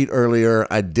repeat earlier.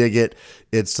 I dig it.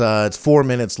 It's 4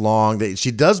 minutes long.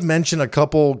 She does mention a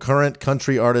couple current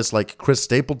country artists like Chris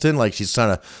Stapleton, like she's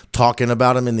kind of talking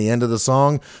about him in the end of the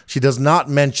song. She does not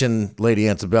mention Lady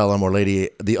Antebellum or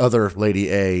the other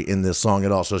Lady A in this song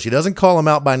at all. So she doesn't call him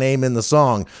out by name in the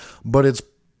song, but it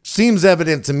seems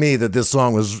evident to me that this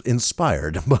song was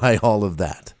inspired by all of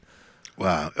that.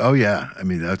 Wow. Oh yeah. I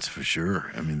mean, that's for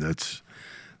sure. I mean,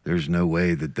 there's no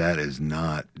way that is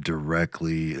not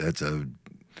directly. That's a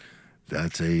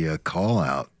call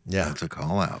out. Yeah, that's a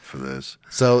call out for this.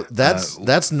 So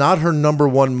that's not her number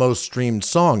one most streamed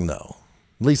song, though.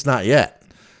 At least not yet.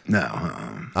 No.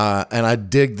 And I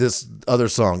dig this other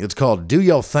song. It's called "Do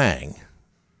Yo Thang,"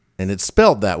 and it's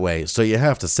spelled that way, so you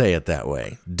have to say it that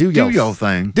way. Do yo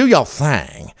thing. Do yo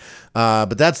thang.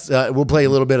 But that's we'll play a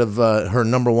little bit of her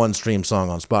number one stream song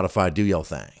on Spotify, "Do Yo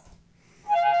Thang."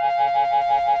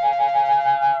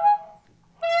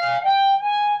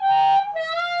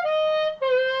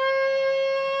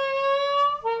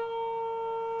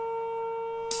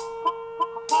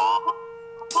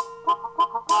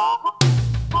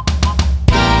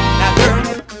 Now, girl,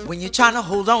 when you're trying to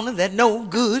hold on to that no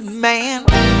good man,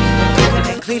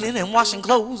 cooking and cleaning and washing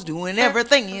clothes, doing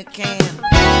everything you can. So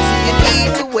you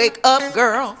need to wake up,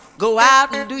 girl. Go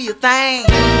out and do your thing.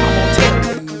 I'm gonna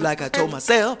tell you, like I told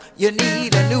myself, you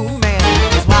need a new man.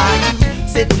 That's why you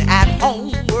sitting at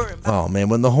home worrying about. Oh man,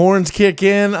 when the horns kick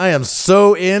in, I am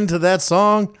so into that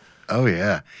song. Oh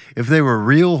yeah. If they were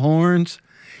real horns,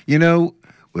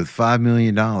 with $5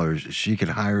 million, she could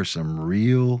hire some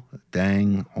real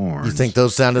dang horns. You think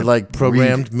those sounded like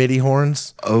programmed MIDI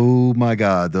horns? Oh my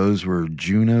God, those were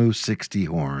Juno 60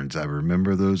 horns. I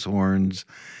remember those horns.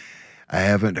 I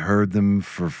haven't heard them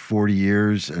for 40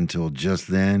 years until just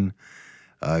then,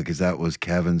 because that was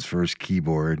Kevin's first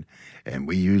keyboard, and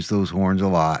we used those horns a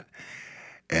lot.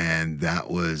 And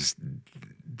that was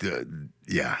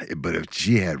but if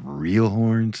she had real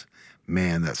horns,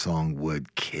 man, that song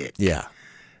would kick. Yeah.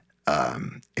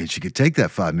 And she could take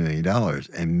that $5 million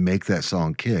and make that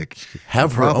song kick.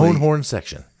 Have her own horn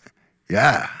section.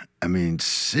 Yeah. I mean,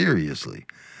 seriously.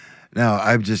 Now,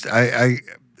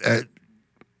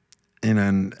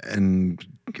 and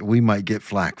we might get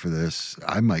flack for this.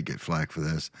 I might get flack for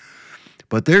this.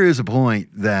 But there is a point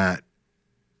and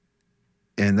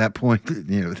that point,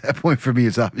 that point for me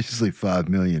is obviously $5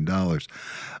 million,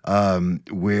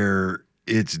 where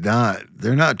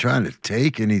they're not trying to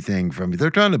take anything from you. They're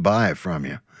trying to buy it from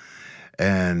you.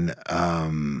 And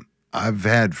I've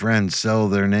had friends sell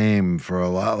their name for a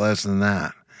lot less than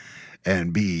that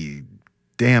and be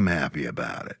damn happy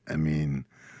about it. I mean,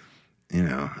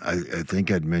 I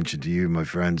think I'd mentioned to you, my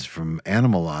friends from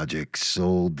Animal Logic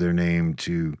sold their name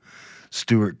to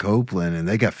Stuart Copeland, and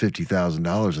they got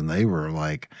 $50,000, and they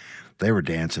were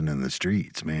dancing in the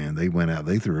streets, man. They went out,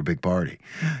 they threw a big party.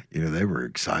 They were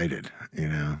excited,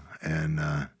 and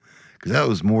because that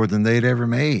was more than they'd ever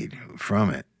made from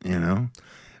it,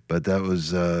 But that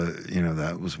was,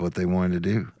 that was what they wanted to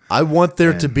do. I want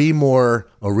there to be more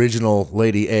original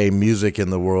Lady A music in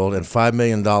the world, and $5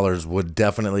 million would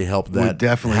definitely help that Would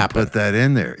definitely happen. put that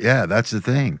in there. Yeah, that's the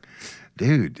thing.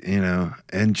 Dude,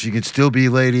 and she could still be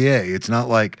Lady A. It's not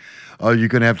like, oh, you're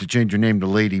going to have to change your name to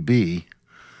Lady B,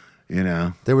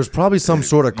 There was probably some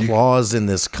sort of clause in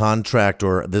this contract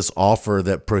or this offer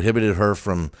that prohibited her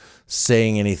from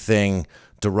saying anything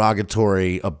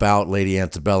derogatory about Lady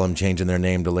Antebellum changing their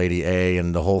name to Lady A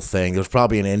and the whole thing. There's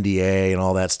probably an NDA and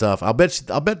all that stuff. I'll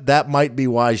bet that might be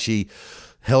why she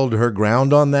held her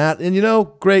ground on that. And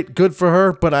great, good for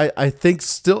her. But I think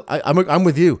still, I'm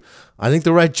with you. I think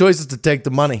the right choice is to take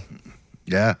the money.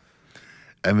 Yeah.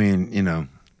 I mean,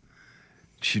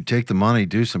 should take the money,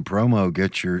 do some promo,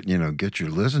 get your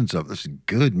listens up. This is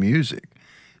good music.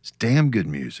 It's damn good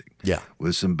music. Yeah.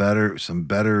 With some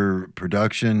better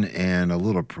production and a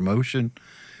little promotion,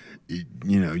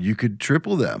 you could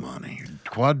triple that money,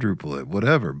 quadruple it,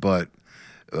 whatever. But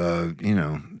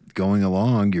going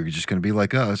along, you're just going to be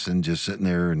like us and just sitting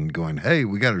there and going, "Hey,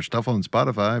 we got our stuff on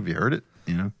Spotify. Have you heard it?"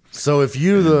 So if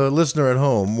you, the listener at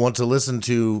home, want to listen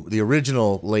to the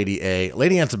original Lady A,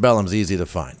 Lady Antebellum's easy to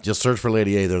find. Just search for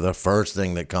Lady A. They're the first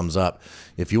thing that comes up.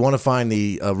 If you want to find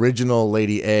the original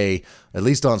Lady A, at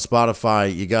least on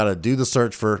Spotify, you got to do the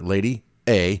search for Lady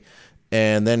A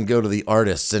and then go to the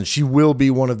artists. And she will be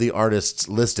one of the artists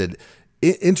listed.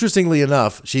 Interestingly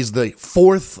enough, she's the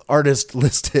fourth artist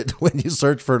listed when you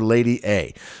search for Lady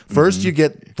A. First, you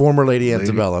get former Lady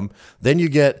Antebellum. Then you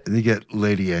get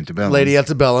Lady Antebellum. Lady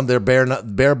Antebellum, their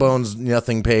bare bones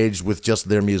nothing page with just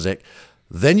their music.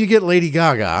 Then you get Lady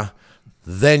Gaga.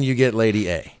 Then you get Lady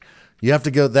A. You have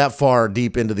to go that far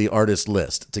deep into the artist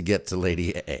list to get to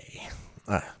Lady A.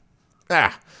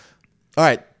 All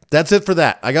right, that's it for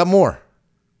that. I got more.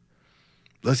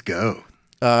 Let's go.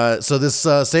 So this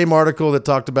same article that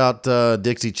talked about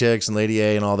Dixie Chicks and Lady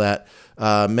A and all that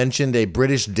mentioned a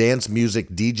British dance music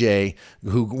DJ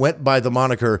who went by the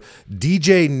moniker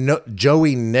Joey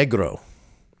Negro.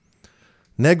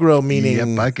 Negro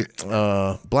meaning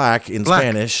black in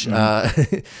Spanish.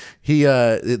 He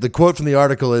the quote from the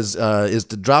article is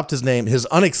to drop his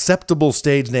unacceptable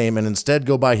stage name and instead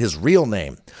go by his real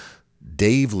name,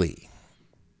 Dave Lee.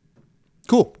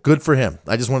 Cool. Good for him.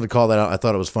 I just wanted to call that out. I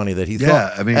thought it was funny that he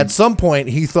thought, at some point,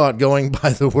 he thought going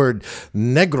by the word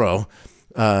negro,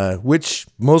 which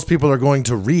most people are going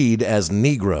to read as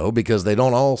negro because they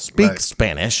don't all speak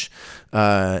Spanish,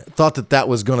 thought that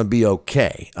was going to be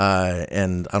okay.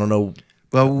 And I don't know.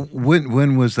 Well,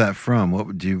 when was that from?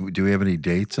 What do we have any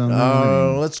dates on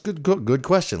that? That's good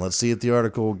question. Let's see if the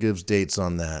article gives dates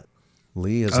on that.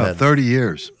 Lee has had 30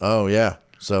 years. Oh, yeah.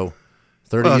 So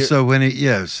 30 years.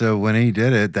 So when he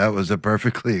did it, that was a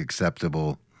perfectly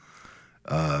acceptable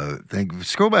thing.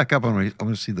 Scroll back up. I want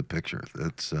to see the picture.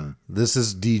 That's this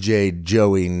is DJ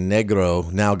Joey Negro,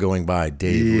 now going by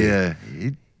Dave Lee. Yeah,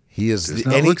 he is does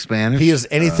not look Spanish. He is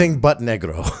anything but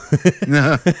Negro.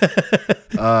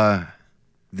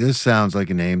 This sounds like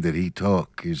a name that he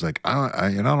took. He's like,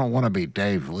 I don't want to be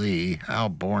Dave Lee. How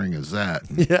boring is that?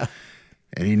 Yeah.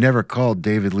 And he never called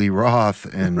David Lee Roth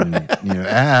and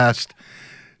asked,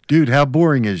 dude, how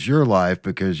boring is your life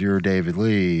because you're David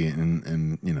Lee?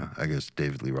 And I guess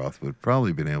David Lee Roth would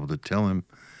probably been able to tell him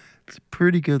it's a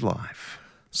pretty good life.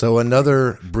 So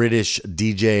another British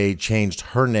DJ changed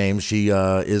her name. She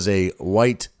is a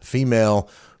white female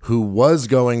who was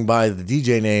going by the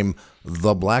DJ name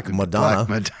The Black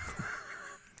Madonna.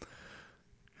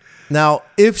 Now,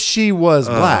 if she was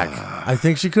black, I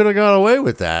think she could have got away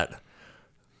with that.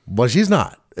 But she's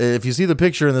not. If you see the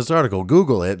picture in this article,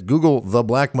 Google it. Google The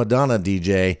Black Madonna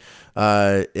DJ.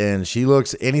 And she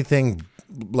looks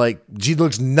she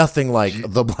looks nothing like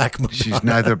The Black Madonna. She's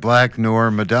neither black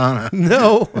nor Madonna.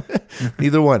 No,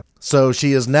 neither one. So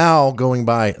she is now going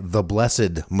by The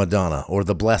Blessed Madonna or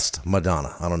The Blessed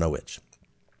Madonna. I don't know which.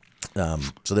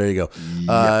 So there you go.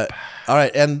 Yep. All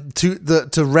right, and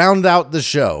to round out the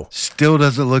show, still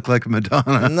doesn't look like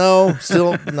Madonna. No,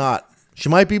 still not. She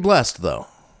might be blessed though.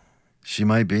 She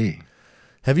might be.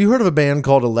 Have you heard of a band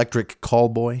called Electric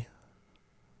Callboy?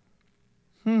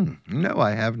 No,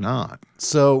 I have not.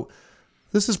 So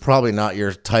this is probably not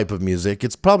your type of music.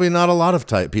 It's probably not a lot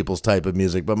of people's type of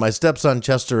music, but my stepson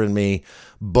Chester and me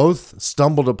both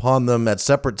stumbled upon them at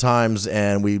separate times,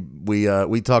 and we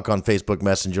talk on Facebook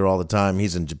Messenger all the time.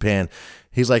 He's in Japan.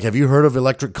 He's like, "Have you heard of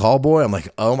Electric Callboy?" I'm like,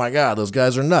 "Oh my God, those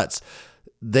guys are nuts."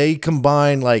 They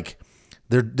combine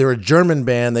they're a German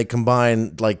band. They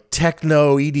combine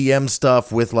techno EDM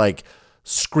stuff with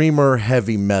screamer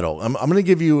heavy metal. I'm going to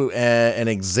give you an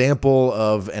example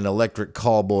of an Electric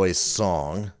Callboy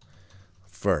song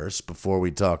first before we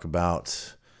talk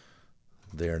about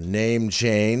their name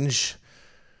change.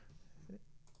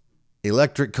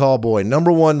 Electric Callboy,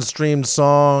 number one streamed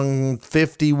song,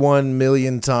 51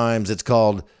 million times. It's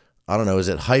called, I don't know, is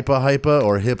it Hypa Hypa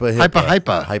or Hippa Hippa?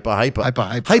 Hypa Hypa. Hypa Hypa.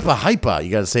 Hypa Hypa. Hypa Hypa. You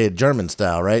got to say it German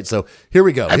style, right? So here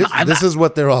we go. This is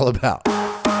what they're all about.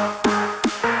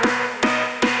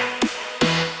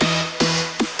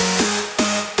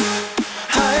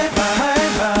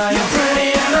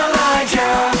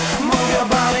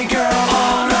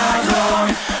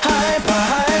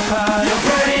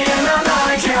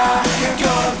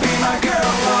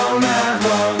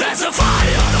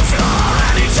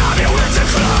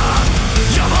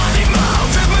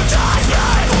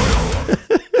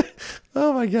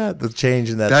 Oh my God, the change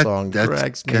in that song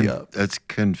cracks me up. That's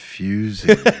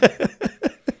confusing.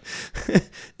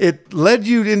 It led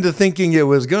you into thinking it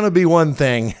was going to be one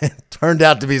thing. It turned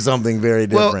out to be something very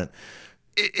different.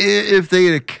 If they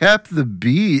had kept the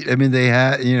beat, I mean, they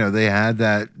had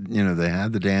that, they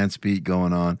had the dance beat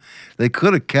going on. They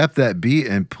could have kept that beat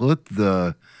and put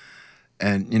the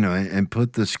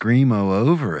screamo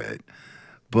over it.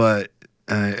 But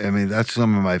I mean, that's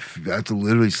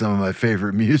literally some of my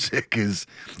favorite music is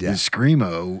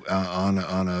screamo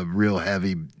on a real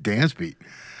heavy dance beat.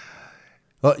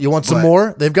 You want some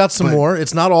more? They've got some more.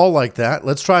 It's not all like that.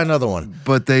 Let's try another one.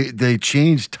 But they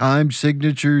changed time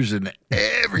signatures and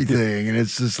everything, and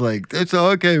it's just like it's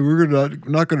okay. We're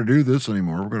not going to do this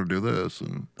anymore. We're going to do this.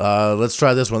 And let's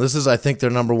try this one. This is, I think,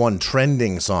 their number one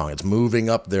trending song. It's moving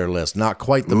up their list. Not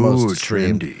quite the most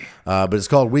streamed, trendy. But it's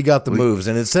called "We Got the Moves,"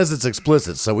 and it says it's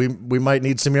explicit. So we might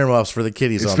need some earmuffs for the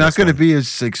kiddies. It's on not going to be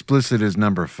as explicit as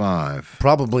number 5.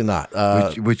 Probably not.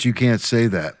 Which you can't say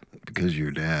that because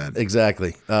you're dad.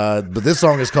 Exactly. But this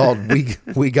song is called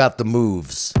 "We Got the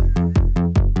Moves."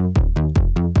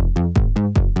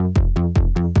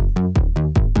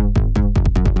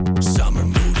 Summer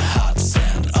mood, hot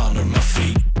sand under my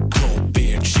feet. Cold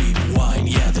beer, cheap wine,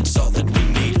 yeah, that's all that we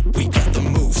need. We got the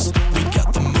moves,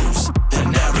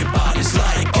 and everybody's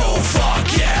like, oh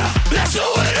fuck yeah, let's do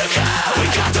it again. We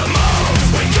got the moves,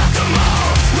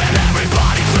 when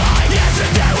everybody's like,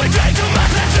 yesterday we drank too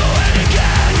much, let's do it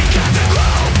again.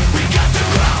 We got the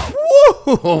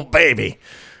groove. Woo, baby.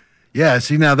 Yeah,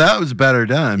 see, now that was better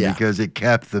done Yeah. because it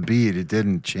kept the beat. It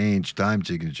didn't change time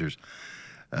signatures.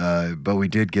 But we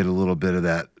did get a little bit of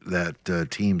that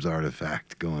Teams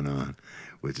artifact going on,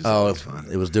 which is always fun.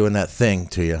 It was doing that thing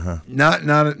to you, huh?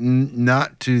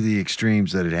 Not to the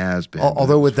extremes that it has been.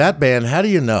 Although with that band, how do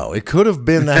you know? It could have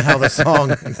been how the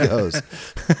song goes.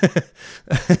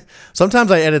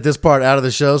 Sometimes I edit this part out of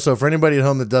the show, so for anybody at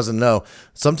home that doesn't know,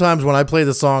 sometimes when I play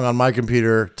the song on my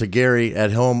computer to Gary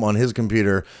at home on his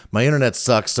computer, my internet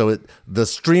sucks, so the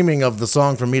streaming of the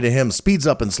song from me to him speeds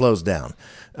up and slows down.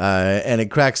 And it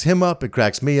cracks him up, it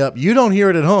cracks me up. You don't hear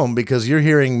it at home because you're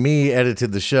hearing me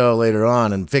edited the show later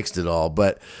on and fixed it all,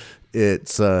 but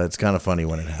it's kind of funny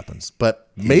when it happens. But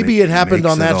maybe it happened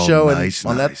on that show, nice,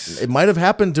 and on nice. that it might have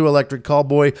happened to Electric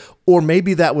Callboy, or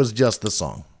maybe that was just the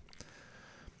song.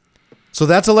 So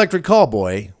that's Electric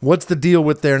Callboy. What's the deal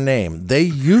with their name? They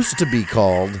used to be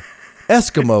called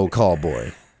Eskimo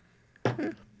Callboy.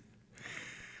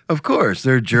 Of course,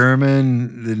 they're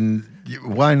German. Then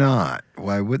why not?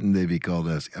 Why wouldn't they be called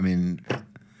I mean,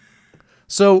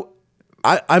 So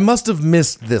I must have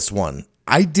missed this one.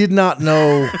 I did not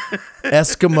know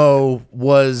Eskimo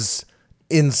was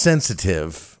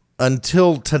insensitive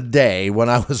until today when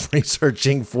I was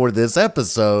researching for this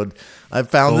episode. I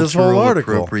found this whole cultural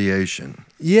article. appropriation.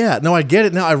 Yeah, no, I get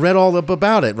it now. I read all up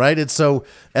about it, right? It's so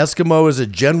Eskimo is a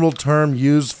general term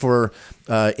used for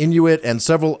Inuit and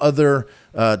several other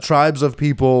tribes of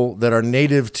people that are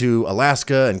native to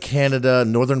Alaska and Canada,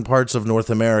 northern parts of North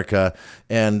America.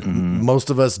 And most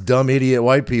of us dumb idiot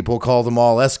white people call them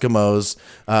all Eskimos,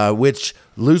 which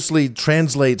loosely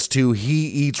translates to he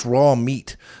eats raw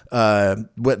meat.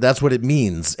 That's what it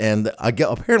means. And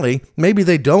apparently, maybe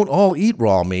they don't all eat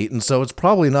raw meat, and so it's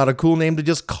probably not a cool name to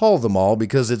just call them all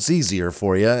because it's easier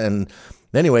for you. And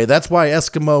anyway, that's why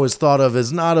Eskimo is thought of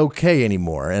as not okay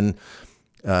anymore. And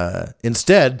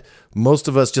instead, most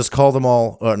of us just call them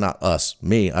all, or not us,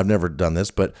 me, I've never done this,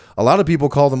 but a lot of people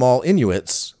call them all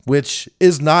Inuits, which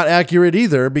is not accurate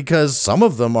either because some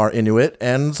of them are Inuit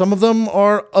and some of them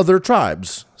are other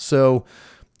tribes. So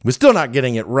we're still not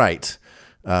getting it right.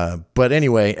 But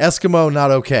anyway, Eskimo,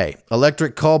 not okay.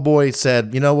 Electric Callboy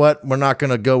said, you know what? We're not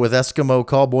going to go with Eskimo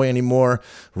Callboy anymore,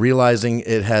 realizing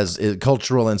it has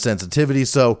cultural insensitivity.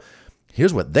 So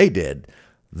here's what they did.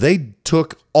 They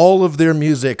took all of their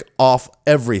music off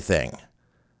everything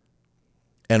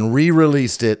and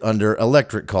re-released it under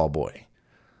Electric Callboy.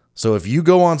 So if you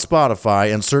go on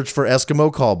Spotify and search for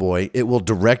Eskimo Callboy, it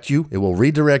will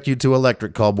redirect you to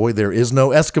Electric Callboy. There is no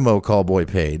Eskimo Callboy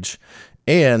page.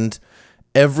 And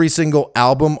every single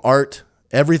album art,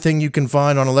 everything you can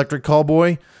find on Electric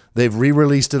Callboy, they've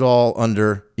re-released it all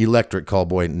under Electric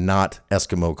Callboy, not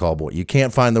Eskimo Callboy. You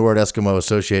can't find the word Eskimo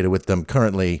associated with them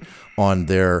currently on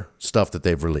their stuff that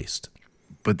they've released.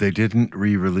 But they didn't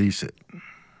re-release it.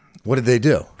 What did they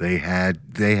do? They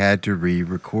had to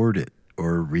re-record it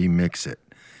or remix it,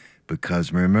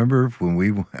 because remember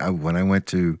when I went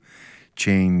to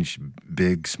change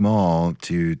Big Small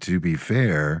to Be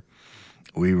Fair,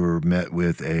 we were met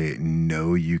with a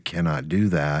no, you cannot do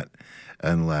that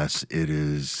unless it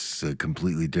is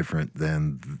completely different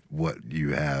than what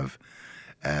you have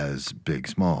as Big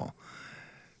Small,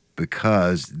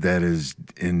 because that is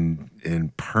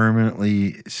in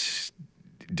permanently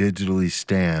digitally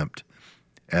stamped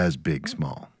as Big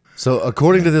Small. So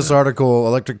according to this article,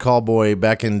 Electric Callboy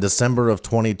back in December of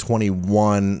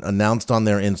 2021 announced on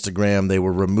their Instagram they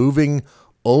were removing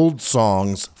old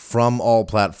songs from all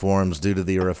platforms due to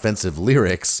their offensive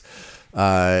lyrics,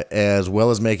 as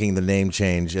well as making the name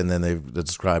change, and then they've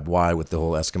described why with the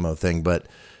whole Eskimo thing. But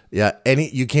yeah,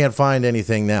 you can't find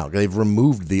anything now. They've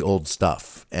removed the old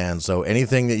stuff, and so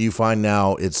anything that you find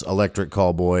now, it's Electric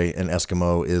Callboy, and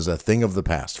Eskimo is a thing of the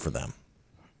past for them.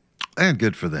 And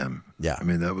good for them. Yeah. I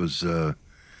mean, that was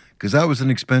because that was an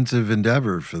expensive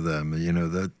endeavor for them. You know,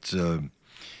 that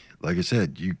like I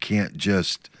said, you can't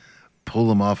just pull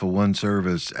them off of one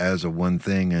service as a one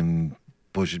thing and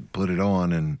put it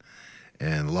on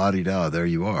and la-di-da, there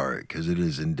you are, because it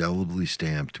is indelibly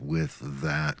stamped with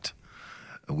that,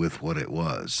 with what it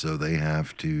was. So they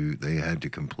had to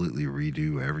completely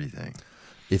redo everything.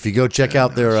 If you go check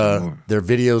out their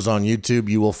videos on YouTube,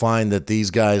 you will find that these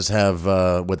guys have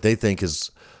what they think is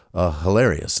a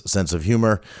hilarious sense of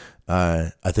humor.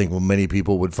 I think many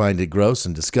people would find it gross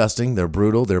and disgusting. They're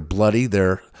brutal. They're bloody.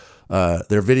 Their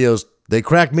videos, they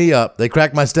crack me up. They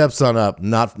crack my stepson up.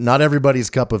 Not everybody's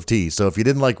cup of tea. So if you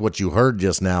didn't like what you heard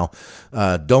just now,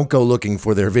 don't go looking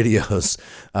for their videos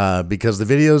because the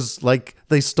videos, like,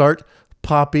 they start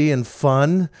poppy and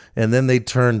fun, and then they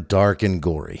turn dark and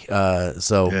gory.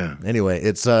 Anyway,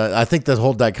 it's I think the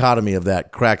whole dichotomy of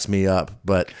that cracks me up,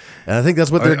 and I think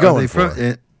that's what they're going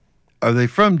for. Are they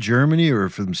from Germany or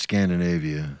from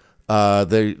Scandinavia?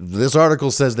 This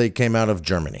article says they came out of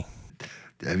Germany.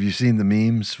 Have you seen the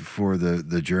memes for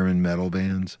the German metal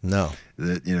bands? No.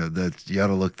 That you got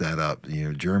to look that up.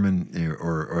 German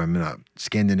or not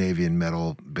Scandinavian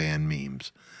metal band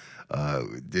memes.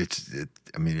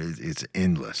 It's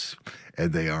endless,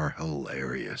 and they are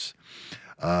hilarious.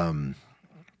 But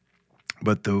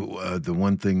the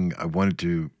one thing I wanted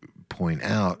to point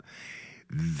out,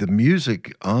 the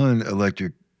music on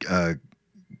Electric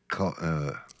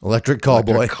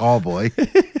Callboy,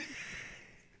 The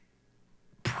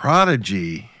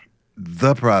Prodigy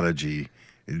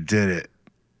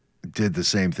did the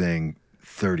same thing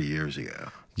 30 years ago.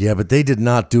 Yeah, but they did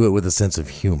not do it with a sense of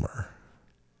humor.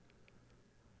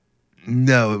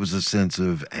 No, it was a sense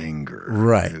of anger.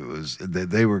 Right. It was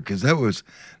they were, because that was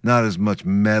not as much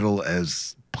metal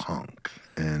as punk.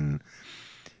 And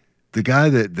the guy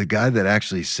that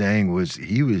actually sang was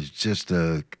just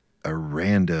a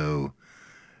rando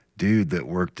dude that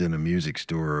worked in a music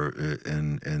store,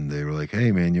 and they were like,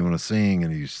 "Hey man, you want to sing?"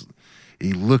 And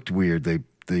he looked weird. They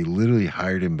literally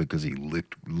hired him because he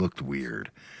looked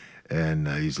weird, and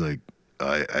he's like,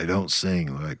 "I don't sing."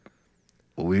 They're like,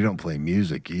 well, we don't play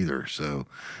music either, so,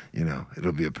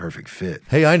 it'll be a perfect fit.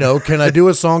 Hey, I know. Can I do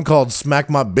a song called Smack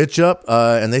My Bitch Up?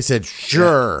 And they said,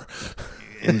 sure.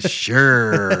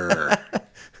 Sure.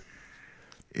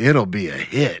 It'll be a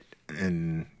hit.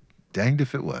 And danged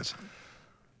if it was.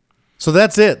 So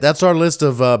that's it. That's our list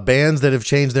of bands that have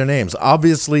changed their names.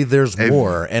 Obviously, there's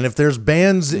more. And if there's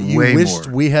bands you wished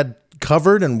we had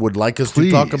covered and would like us to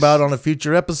talk about on a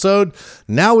future episode,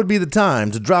 now would be the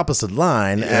time to drop us a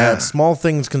line at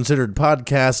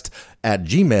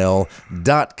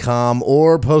smallthingsconsideredpodcast@gmail.com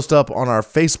or post up on our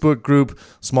Facebook group,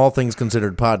 Small Things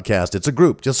Considered Podcast. It's a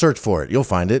group. Just search for it. You'll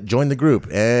find it. Join the group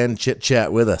and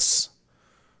chit-chat with us.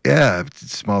 Yeah,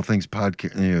 Small Things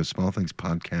Podcast, Small Things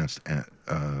Podcast at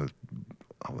all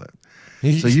that.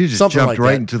 So you just jumped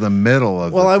right into the middle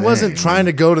of I wasn't trying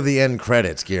to go to the end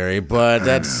credits, Gary, but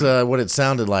that's what it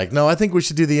sounded like. No, I think we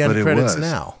should do the end credits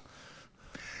now.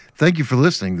 Thank you for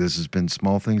listening. This has been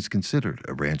Small Things Considered,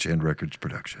 a Ranch End Records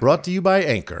production. Brought to you by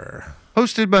Anchor.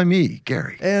 Hosted by me,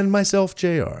 Gary. And myself,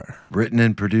 JR. Written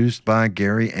and produced by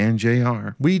Gary and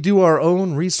JR. We do our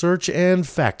own research and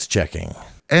fact-checking.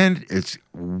 And it's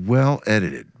well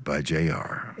edited by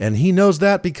JR. And he knows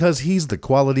that because he's the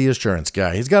quality assurance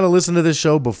guy. He's got to listen to this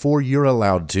show before you're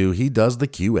allowed to. He does the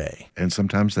QA. And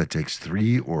sometimes that takes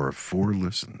 3 or 4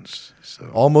 listens. So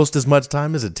Almost as much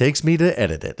time as it takes me to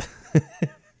edit it.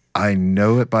 I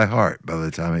know it by heart by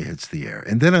the time it hits the air.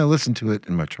 And then I listen to it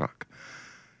in my truck.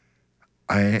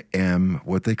 I am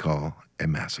what they call a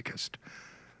masochist.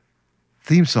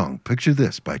 Theme song, Picture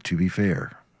This by To Be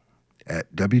Fair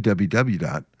at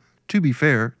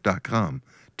www.tobefair.com.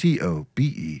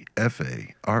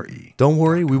 TOBEFARE. Don't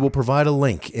worry, we will provide a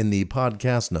link in the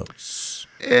podcast notes.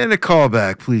 And a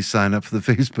callback, please sign up for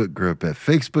the Facebook group at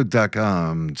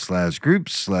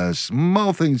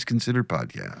facebook.com/groups/Small Things Considered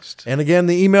Podcast. And again,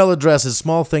 the email address is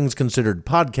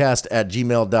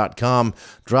smallthingsconsideredpodcast@gmail.com.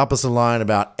 Drop us a line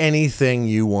about anything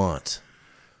you want.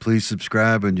 Please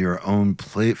subscribe on your own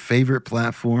favorite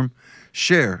platform.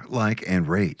 Share, like, and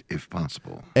rate if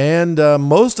possible. And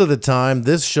most of the time,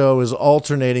 this show is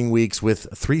alternating weeks with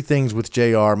Three Things with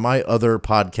JR, my other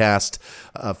podcast.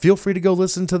 Feel free to go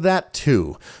listen to that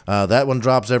too. That one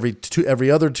drops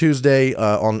every other Tuesday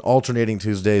on alternating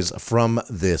Tuesdays from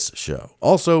this show.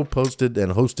 Also posted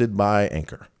and hosted by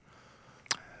Anchor.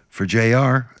 For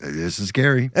JR, this is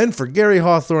Gary. And for Gary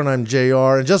Hawthorne, I'm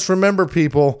JR. And just remember,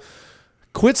 people,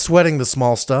 quit sweating the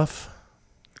small stuff.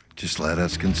 Just let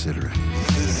us consider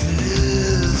it.